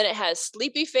 And then it has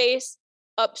sleepy face,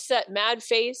 upset mad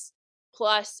face,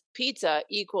 plus pizza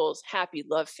equals happy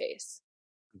love face.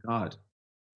 God.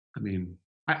 I mean,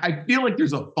 I feel like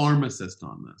there's a pharmacist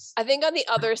on this. I think on the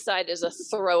other side is a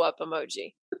throw up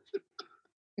emoji.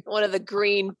 One of the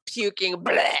green puking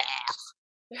bleh.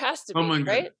 There has to be,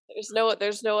 right?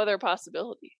 There's no other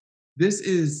possibility. This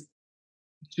is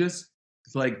just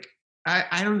like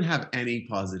I don't have any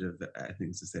positive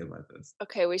things to say about this.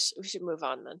 Okay, we should move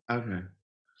on then. Okay.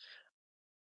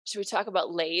 Should we talk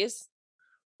about Lay's?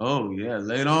 Oh yeah,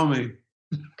 lay it on me.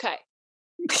 Okay.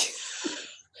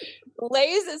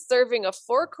 Lay's is serving a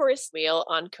 4-course meal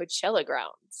on Coachella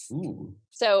grounds. Ooh.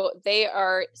 So they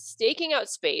are staking out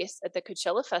space at the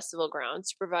Coachella Festival grounds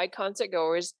to provide concert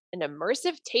goers an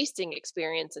immersive tasting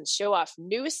experience and show off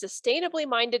new sustainably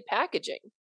minded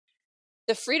packaging.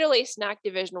 The Frito-Lay snack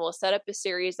division will set up a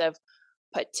series of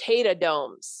potato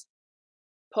domes.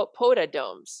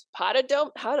 Potadomes.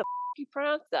 Potadome? How do you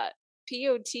pronounce that?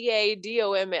 Potadomes.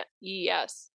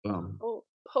 Oh,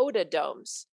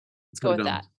 potadomes. Let's go with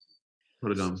that.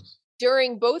 Potadomes.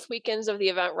 During both weekends of the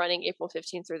event running April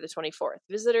 15th through the 24th,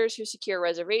 visitors who secure a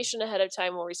reservation ahead of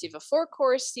time will receive a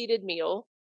 4-course seated meal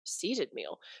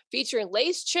featuring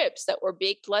Lay's chips that were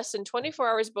baked less than 24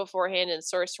 hours beforehand and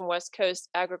sourced from West Coast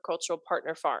agricultural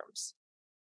partner farms.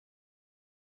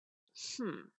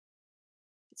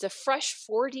 It's a fresh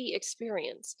 4D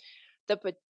experience.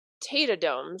 The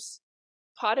Potadomes.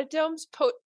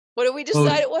 What did we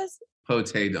decide it was?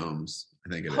 Potadomes, I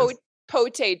think it is.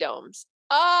 Potadomes.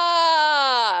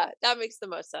 That makes the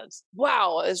most sense.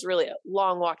 Wow, it was really a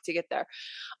long walk to get there.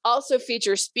 Also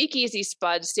features speakeasy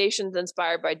stations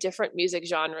inspired by different music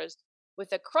genres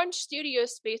with a crunch studio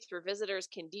space where visitors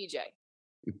can DJ.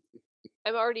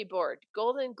 I'm already bored.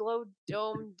 Golden Glow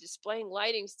Dome displaying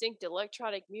lighting, synced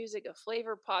electronic music, a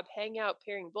flavor pop hangout,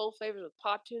 pairing both flavors with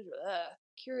pop tunes,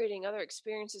 curating other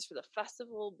experiences for the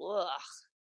festival. Blah.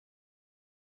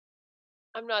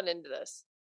 I'm not into this.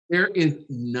 There is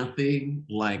nothing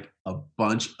like a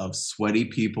bunch of sweaty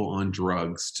people on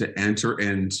drugs to enter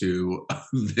into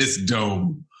this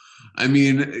dome. I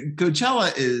mean,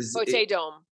 Coachella is Potato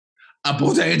Dome. A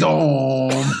potato dome.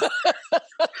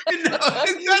 If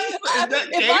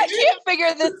I can't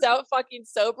figure this out fucking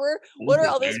sober, what are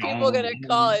all these people going to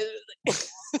call it?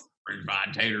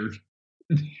 Fried taters.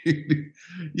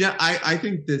 Yeah, I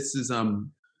think this is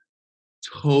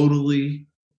totally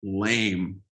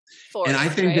lame. And I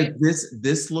think that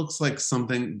this looks like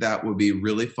something that would be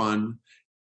really fun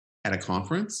at a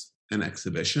conference, an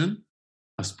exhibition,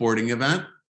 a sporting event,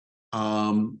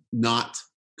 not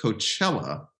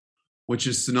Coachella, which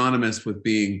is synonymous with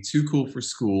being too cool for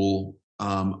school.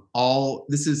 I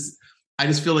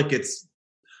just feel like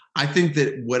I think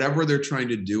that whatever they're trying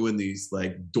to do in these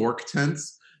like dork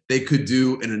tents, they could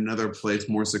do in another place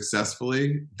more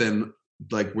successfully than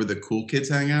like where the cool kids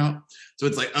hang out. So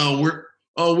it's like,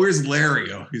 where's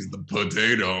Larry? Oh, he's the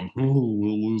potato. Oh,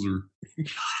 little loser.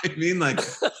 I mean, like,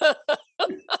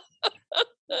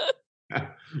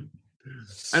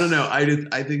 I don't know. I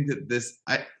think that this,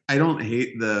 I don't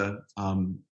hate the,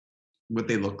 what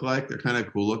they look like. They're kind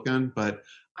of cool looking, but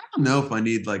I don't know if I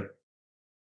need like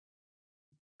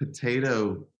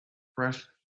potato fresh.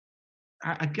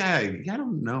 I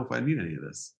don't know if I need any of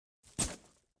this.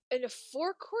 And a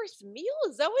 4-course meal?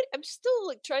 Is that what I'm still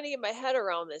like trying to get my head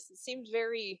around this? It seems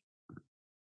very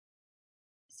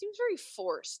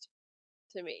forced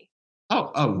to me.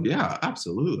 Oh yeah,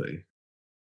 absolutely.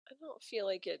 I don't feel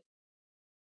like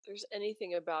there's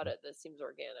anything about it that seems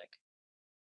organic.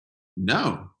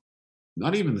 No.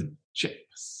 Not even the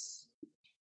chips.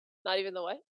 Not even the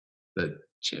what? The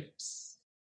chips.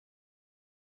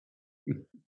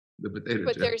 The potato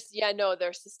but chips.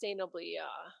 They're sustainably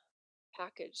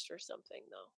packaged or something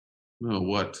though. Oh,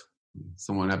 what?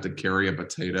 Someone have to carry a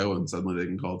potato and suddenly they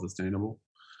can call it sustainable?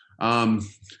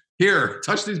 Here,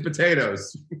 touch these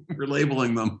potatoes. We're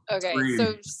labeling them. Okay,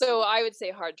 so I would say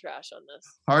hard trash on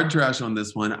this. Hard trash on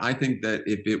this one. I think that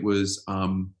if it was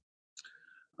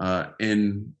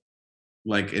in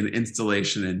like an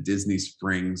installation in Disney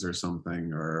Springs or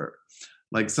something, or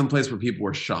like someplace where people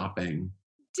were shopping.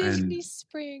 Disney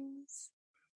Springs.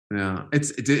 Yeah,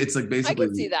 it's like basically. I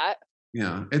can see that.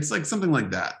 Yeah, it's like something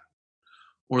like that,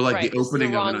 or like the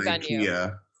opening of an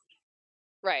IKEA.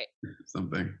 Right.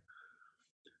 Something.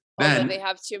 Although they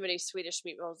have too many Swedish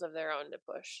meatballs of their own to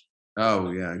push.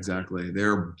 Oh yeah, exactly.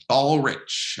 They're ball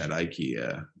rich at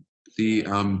IKEA.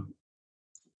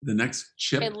 The next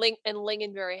chip and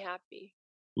Lingonberry Happy.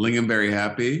 Lingonberry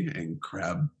Happy and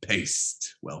crab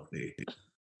paste wealthy.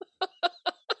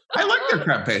 I like their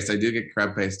crab paste. I do get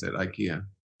crab paste at IKEA.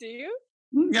 Do you?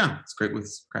 Yeah, it's great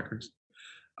with crackers.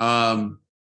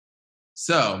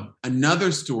 So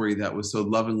another story that was so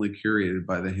lovingly curated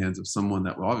by the hands of someone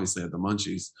that obviously had the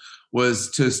munchies was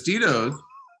Tostitos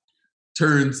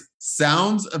turns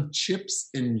sounds of chips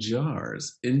in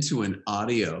jars into an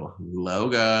audio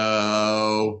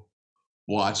logo.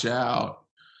 Watch out.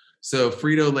 So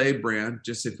Frito-Lay brand,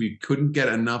 just if we couldn't get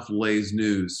enough Lay's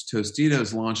news,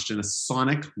 Tostitos launched a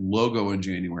sonic logo in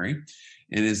January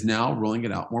and is now rolling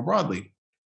it out more broadly.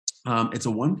 It's a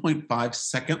 1.5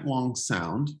 second long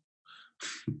sound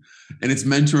And it's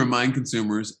meant to remind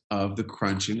consumers of the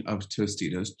crunching of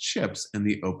Tostitos chips and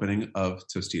the opening of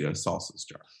Tostitos salsa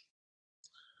jar.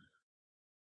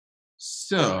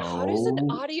 So, how does an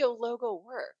audio logo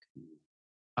work?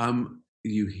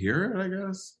 you hear it, I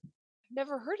guess. I've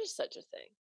never heard of such a thing.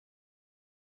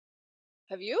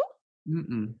 Have you?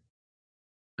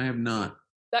 I have not.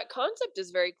 That concept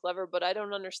is very clever, but I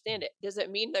don't understand it. Does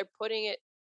it mean they're putting it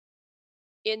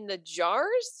in the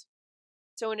jars?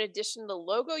 So in addition to the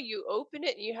logo, you open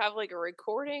it and you have like a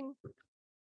recording.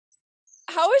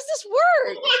 How does this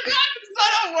work? Oh my God, it's not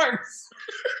how it works.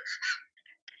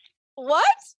 What?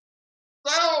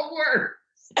 That's not how it works.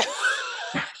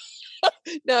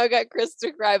 No, I got Chris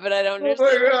to cry, but I don't Oh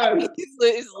understand. my God.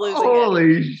 He's losing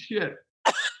Holy it. shit.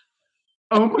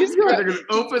 Oh my He's God, crying. they're going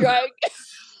to open He's crying.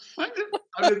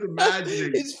 I'm just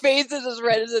imagining. His face is as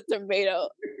red as a tomato.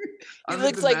 He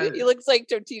looks like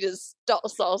Tortita's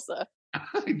salsa.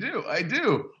 I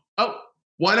do. Oh,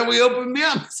 why don't we open me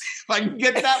up? See if I can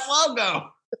get that logo.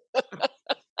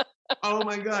 Oh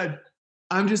my God.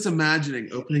 I'm just imagining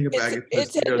opening a bag of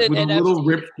Tostitos with a little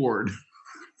ripcord.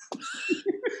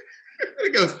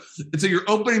 It goes, and so you're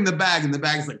opening the bag, and the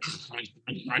bag's like, crunch.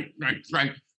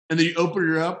 And then you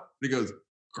open it up, and it goes,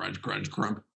 crunch, crunch,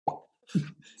 crunch.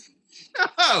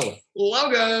 Oh,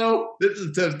 logo. This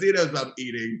is Tostitos I'm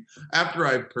eating. After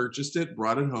I purchased it,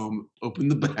 brought it home,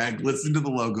 opened the bag, listened to the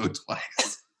logo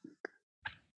twice.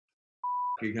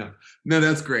 No,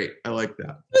 that's great. I like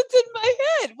that. What's in my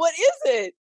head? What is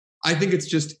it? I think it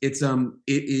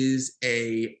is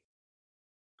a,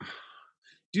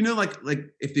 do you know, like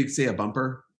if you say a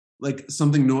bumper, like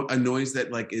something, a noise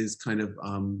that like is kind of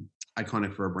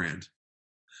iconic for a brand,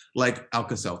 like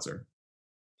Alka-Seltzer.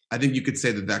 I think you could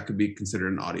say that could be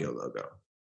considered an audio logo.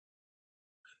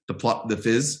 The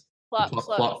fizz,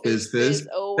 plop, fizz.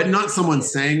 Oh, but not someone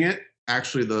saying it.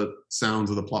 Actually, the sounds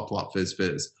of the plop,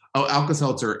 fizz. Oh,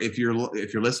 Alka-Seltzer. If you're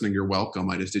listening, you're welcome.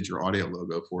 I just did your audio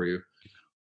logo for you.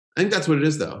 I think that's what it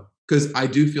is, though, because I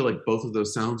do feel like both of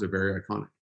those sounds are very iconic.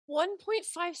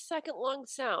 1.5 second long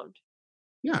sound.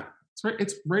 Yeah, it's right.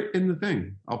 It's right in the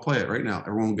thing. I'll play it right now.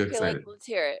 Everyone will get excited. Let's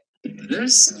hear it.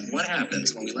 This is what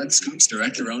happens when we let Scoops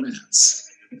direct their own ads.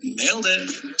 Nailed it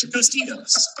to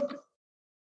Tostitos.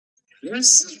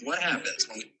 This is what happens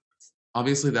when we...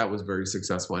 Obviously, that was very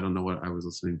successful. I don't know what I was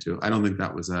listening to. I don't think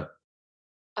that was that.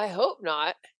 I hope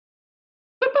not.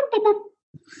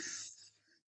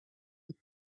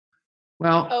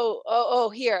 Well. Oh!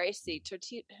 Here I see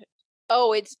tortilla.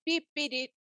 Oh, it's beep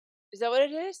beep. Is that what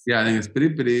it is? Yeah, I think it's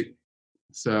bitty.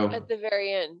 So at the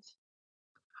very end.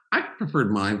 I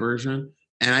preferred my version,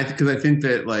 and because I think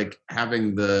that like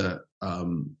having the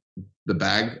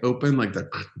bag open like the.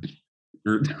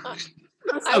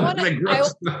 I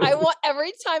want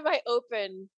every time I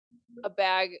open a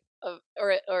bag of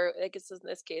or I guess in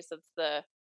this case it's the.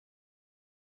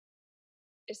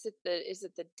 Is it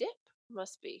the dip?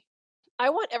 Must be. I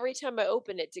want every time I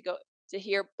open it to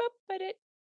hear it.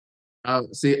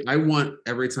 See, I want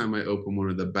every time I open one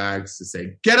of the bags to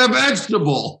say, "Get a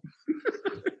vegetable."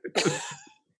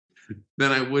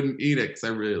 Then I wouldn't eat it because I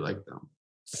really like them.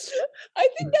 I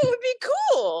think that would be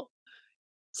cool.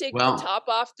 Take the top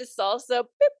off the salsa.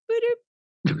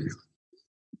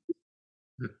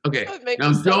 Okay,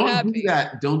 now do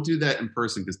that. Don't do that in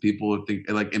person because people would think,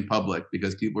 like in public,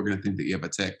 because people are going to think that you have a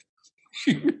tick.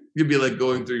 You'd be like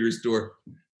going through your store.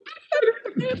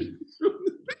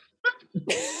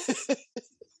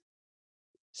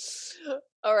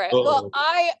 All right. Well,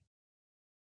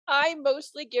 I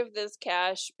mostly give this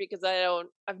cash because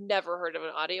I've never heard of an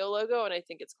audio logo and I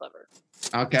think it's clever.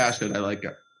 I'll cash it. I like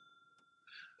it.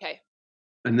 Okay.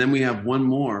 And then we have one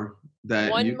more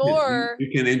that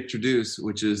you can introduce,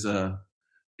 which is a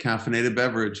caffeinated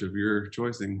beverage of your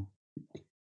choosing.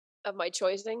 Of my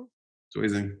choosing?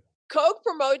 Choosing. Coke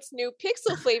promotes new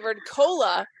pixel-flavored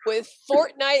cola with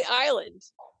Fortnite Island.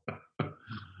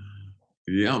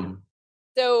 Yum.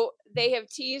 So they have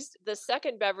teased the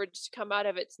second beverage to come out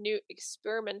of its new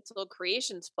experimental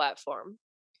creations platform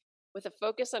with a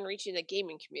focus on reaching the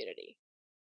gaming community.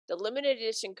 The limited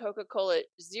edition Coca-Cola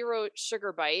Zero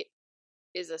Sugar Bite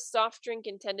is a soft drink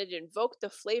intended to invoke the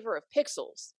flavor of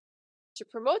pixels. To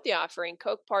promote the offering,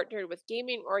 Coke partnered with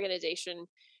gaming organization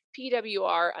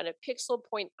PWR on a Pixel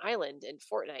Point Island in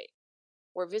Fortnite,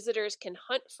 where visitors can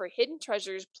hunt for hidden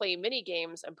treasures, play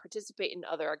mini-games, and participate in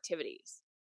other activities.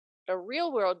 A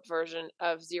real-world version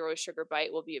of Zero Sugar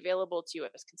Bite will be available to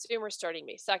U.S. consumers starting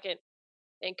May 2nd,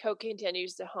 and Coke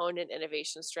continues to hone an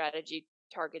innovation strategy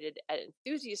targeted at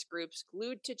enthusiast groups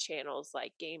glued to channels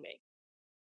like gaming.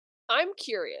 I'm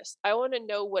curious. I want to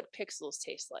know what pixels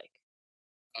taste like.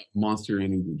 Monster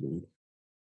energy drink.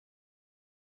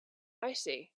 I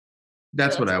see.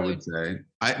 That's what that's I what would say.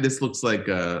 This looks like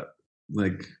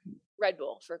Red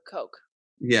Bull for Coke.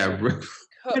 yeah, Coke.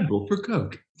 Red Bull for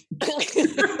Coke.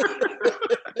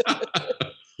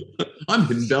 I'm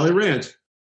Hidden Valley Ranch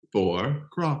for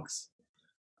Crocs.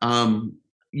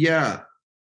 Yeah,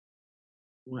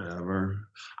 whatever.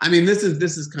 I mean, this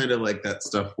is kind of like that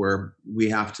stuff where we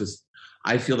have to.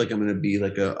 I feel like I'm going to be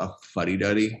like a fuddy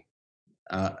duddy,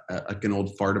 like an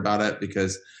old fart about it,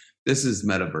 because this is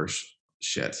metaverse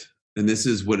shit, and this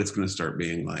is what it's going to start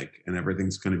being like, and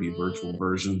everything's going to be virtual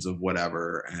versions of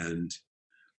whatever, and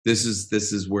this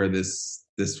is where this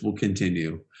will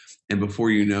continue, and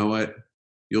before you know it,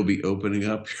 you'll be opening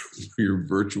up your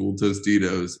virtual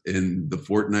Tostitos in the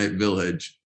Fortnite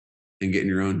village and getting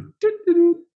your own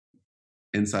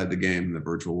inside the game in the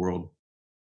virtual world.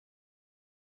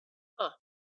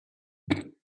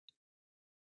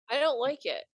 I don't like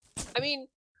it. I mean,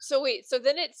 so wait, so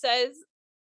then it says,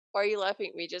 or are you laughing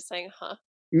at me just saying, huh?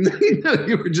 No,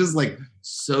 you were just like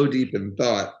so deep in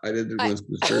thought. I didn't want to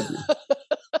disturb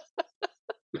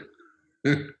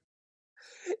you.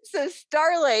 So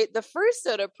Starlight, the first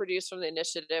soda produced from the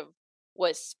initiative,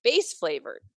 was space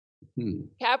flavored,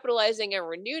 capitalizing on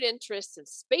renewed interest in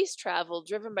space travel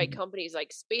driven by companies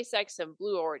like SpaceX and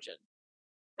Blue Origin.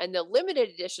 And the limited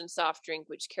edition soft drink,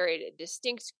 which carried a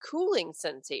distinct cooling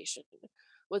sensation,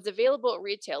 was available at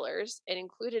retailers and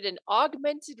included an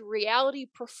augmented reality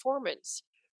performance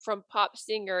from pop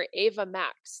singer Ava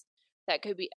Max that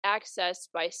could be accessed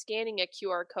by scanning a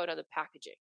QR code on the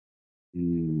packaging.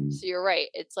 So you're right.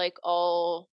 It's like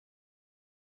all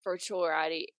virtual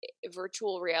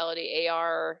reality,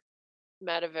 AR,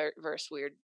 metaverse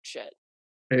weird shit.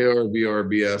 AR, VR,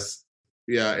 BS.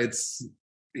 Yeah,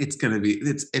 it's gonna be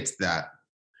it's that,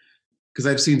 because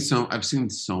I've seen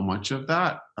so much of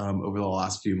that over the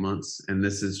last few months, and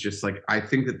this is just like, I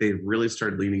think that they've really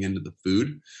started leaning into the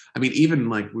food. I mean, even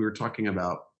like we were talking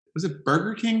about, was it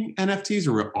Burger King NFTs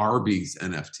or Arby's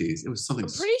NFTs? It was something.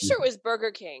 I'm pretty sure it was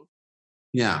Burger King.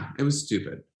 Yeah, it was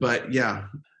stupid, but yeah,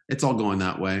 it's all going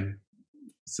that way.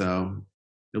 So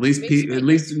at least it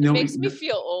makes me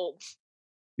feel old.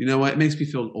 You know what? It makes me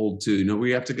feel old too. You know where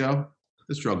you have to go?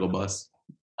 The struggle bus.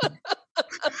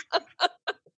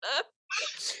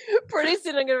 Pretty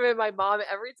soon I'm gonna be my mom.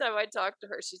 Every time I talk to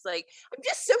her, she's like, I'm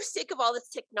just so sick of all this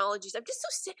technologies. I'm just so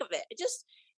sick of it.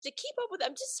 To keep up with it,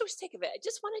 I'm just so sick of it. I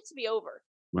just want it to be over.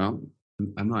 Well,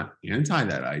 I'm not anti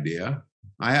that idea.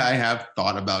 I have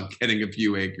thought about getting a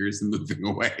few acres and moving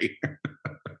away.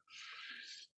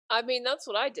 I mean, that's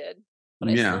what I did. But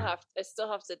I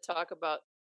still have to talk about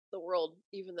the world,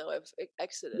 even though I've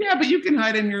exited. Yeah, but you can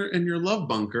hide in your love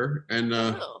bunker and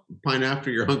pine after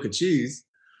your hunk of cheese.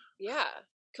 Yeah.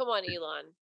 Come on, Elon.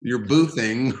 Your boo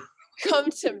thing.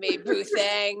 Come to me, boo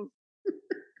thing.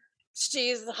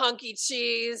 Cheese, hunky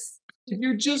cheese. If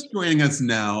you're just joining us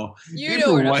now, you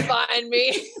know where to find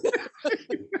me.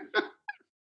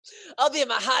 I'll be in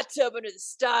my hot tub under the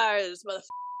stars, motherfucker.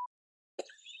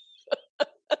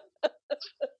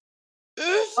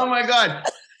 Oh my God.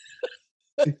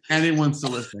 If anyone's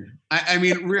still listening. I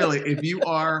mean, really, if you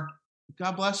are,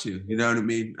 God bless you. You know what I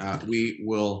mean? We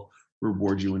will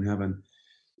reward you in heaven.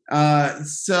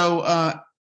 So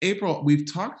April,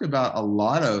 we've talked about a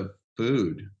lot of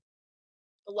food.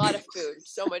 A lot of food.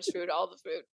 So much food. All the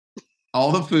food.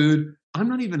 All the food. I'm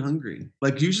not even hungry.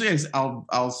 Like usually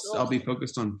I'll be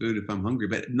focused on food if I'm hungry,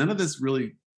 but none of this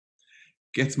really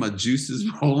gets my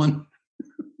juices rolling.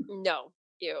 No,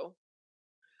 ew.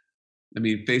 I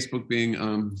mean, Facebook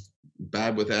being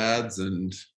bad with ads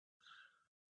and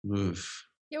oof.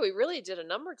 Yeah, we really did a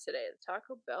number today.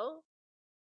 Taco Bell.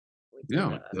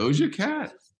 Yeah, Doja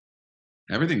Cat.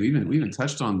 Everything. We even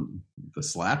touched on the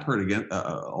slap heard again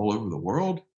all over the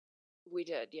world. We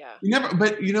did, yeah.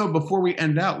 But before we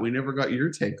end out, we never got your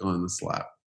take on the slap.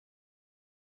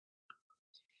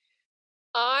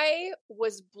 I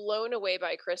was blown away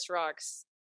by Chris Rock's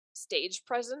stage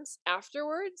presence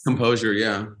afterwards. Composure,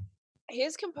 yeah.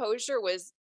 His composure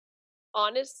was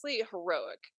honestly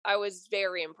heroic. I was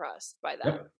very impressed by that.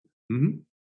 Yep. Mm-hmm.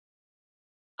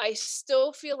 I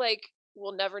still feel like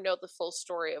we'll never know the full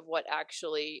story of what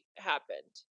actually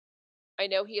happened. I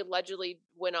know he allegedly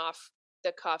went off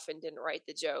the cuff and didn't write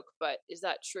the joke, but is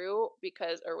that true?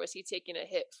 Or was he taking a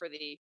hit for the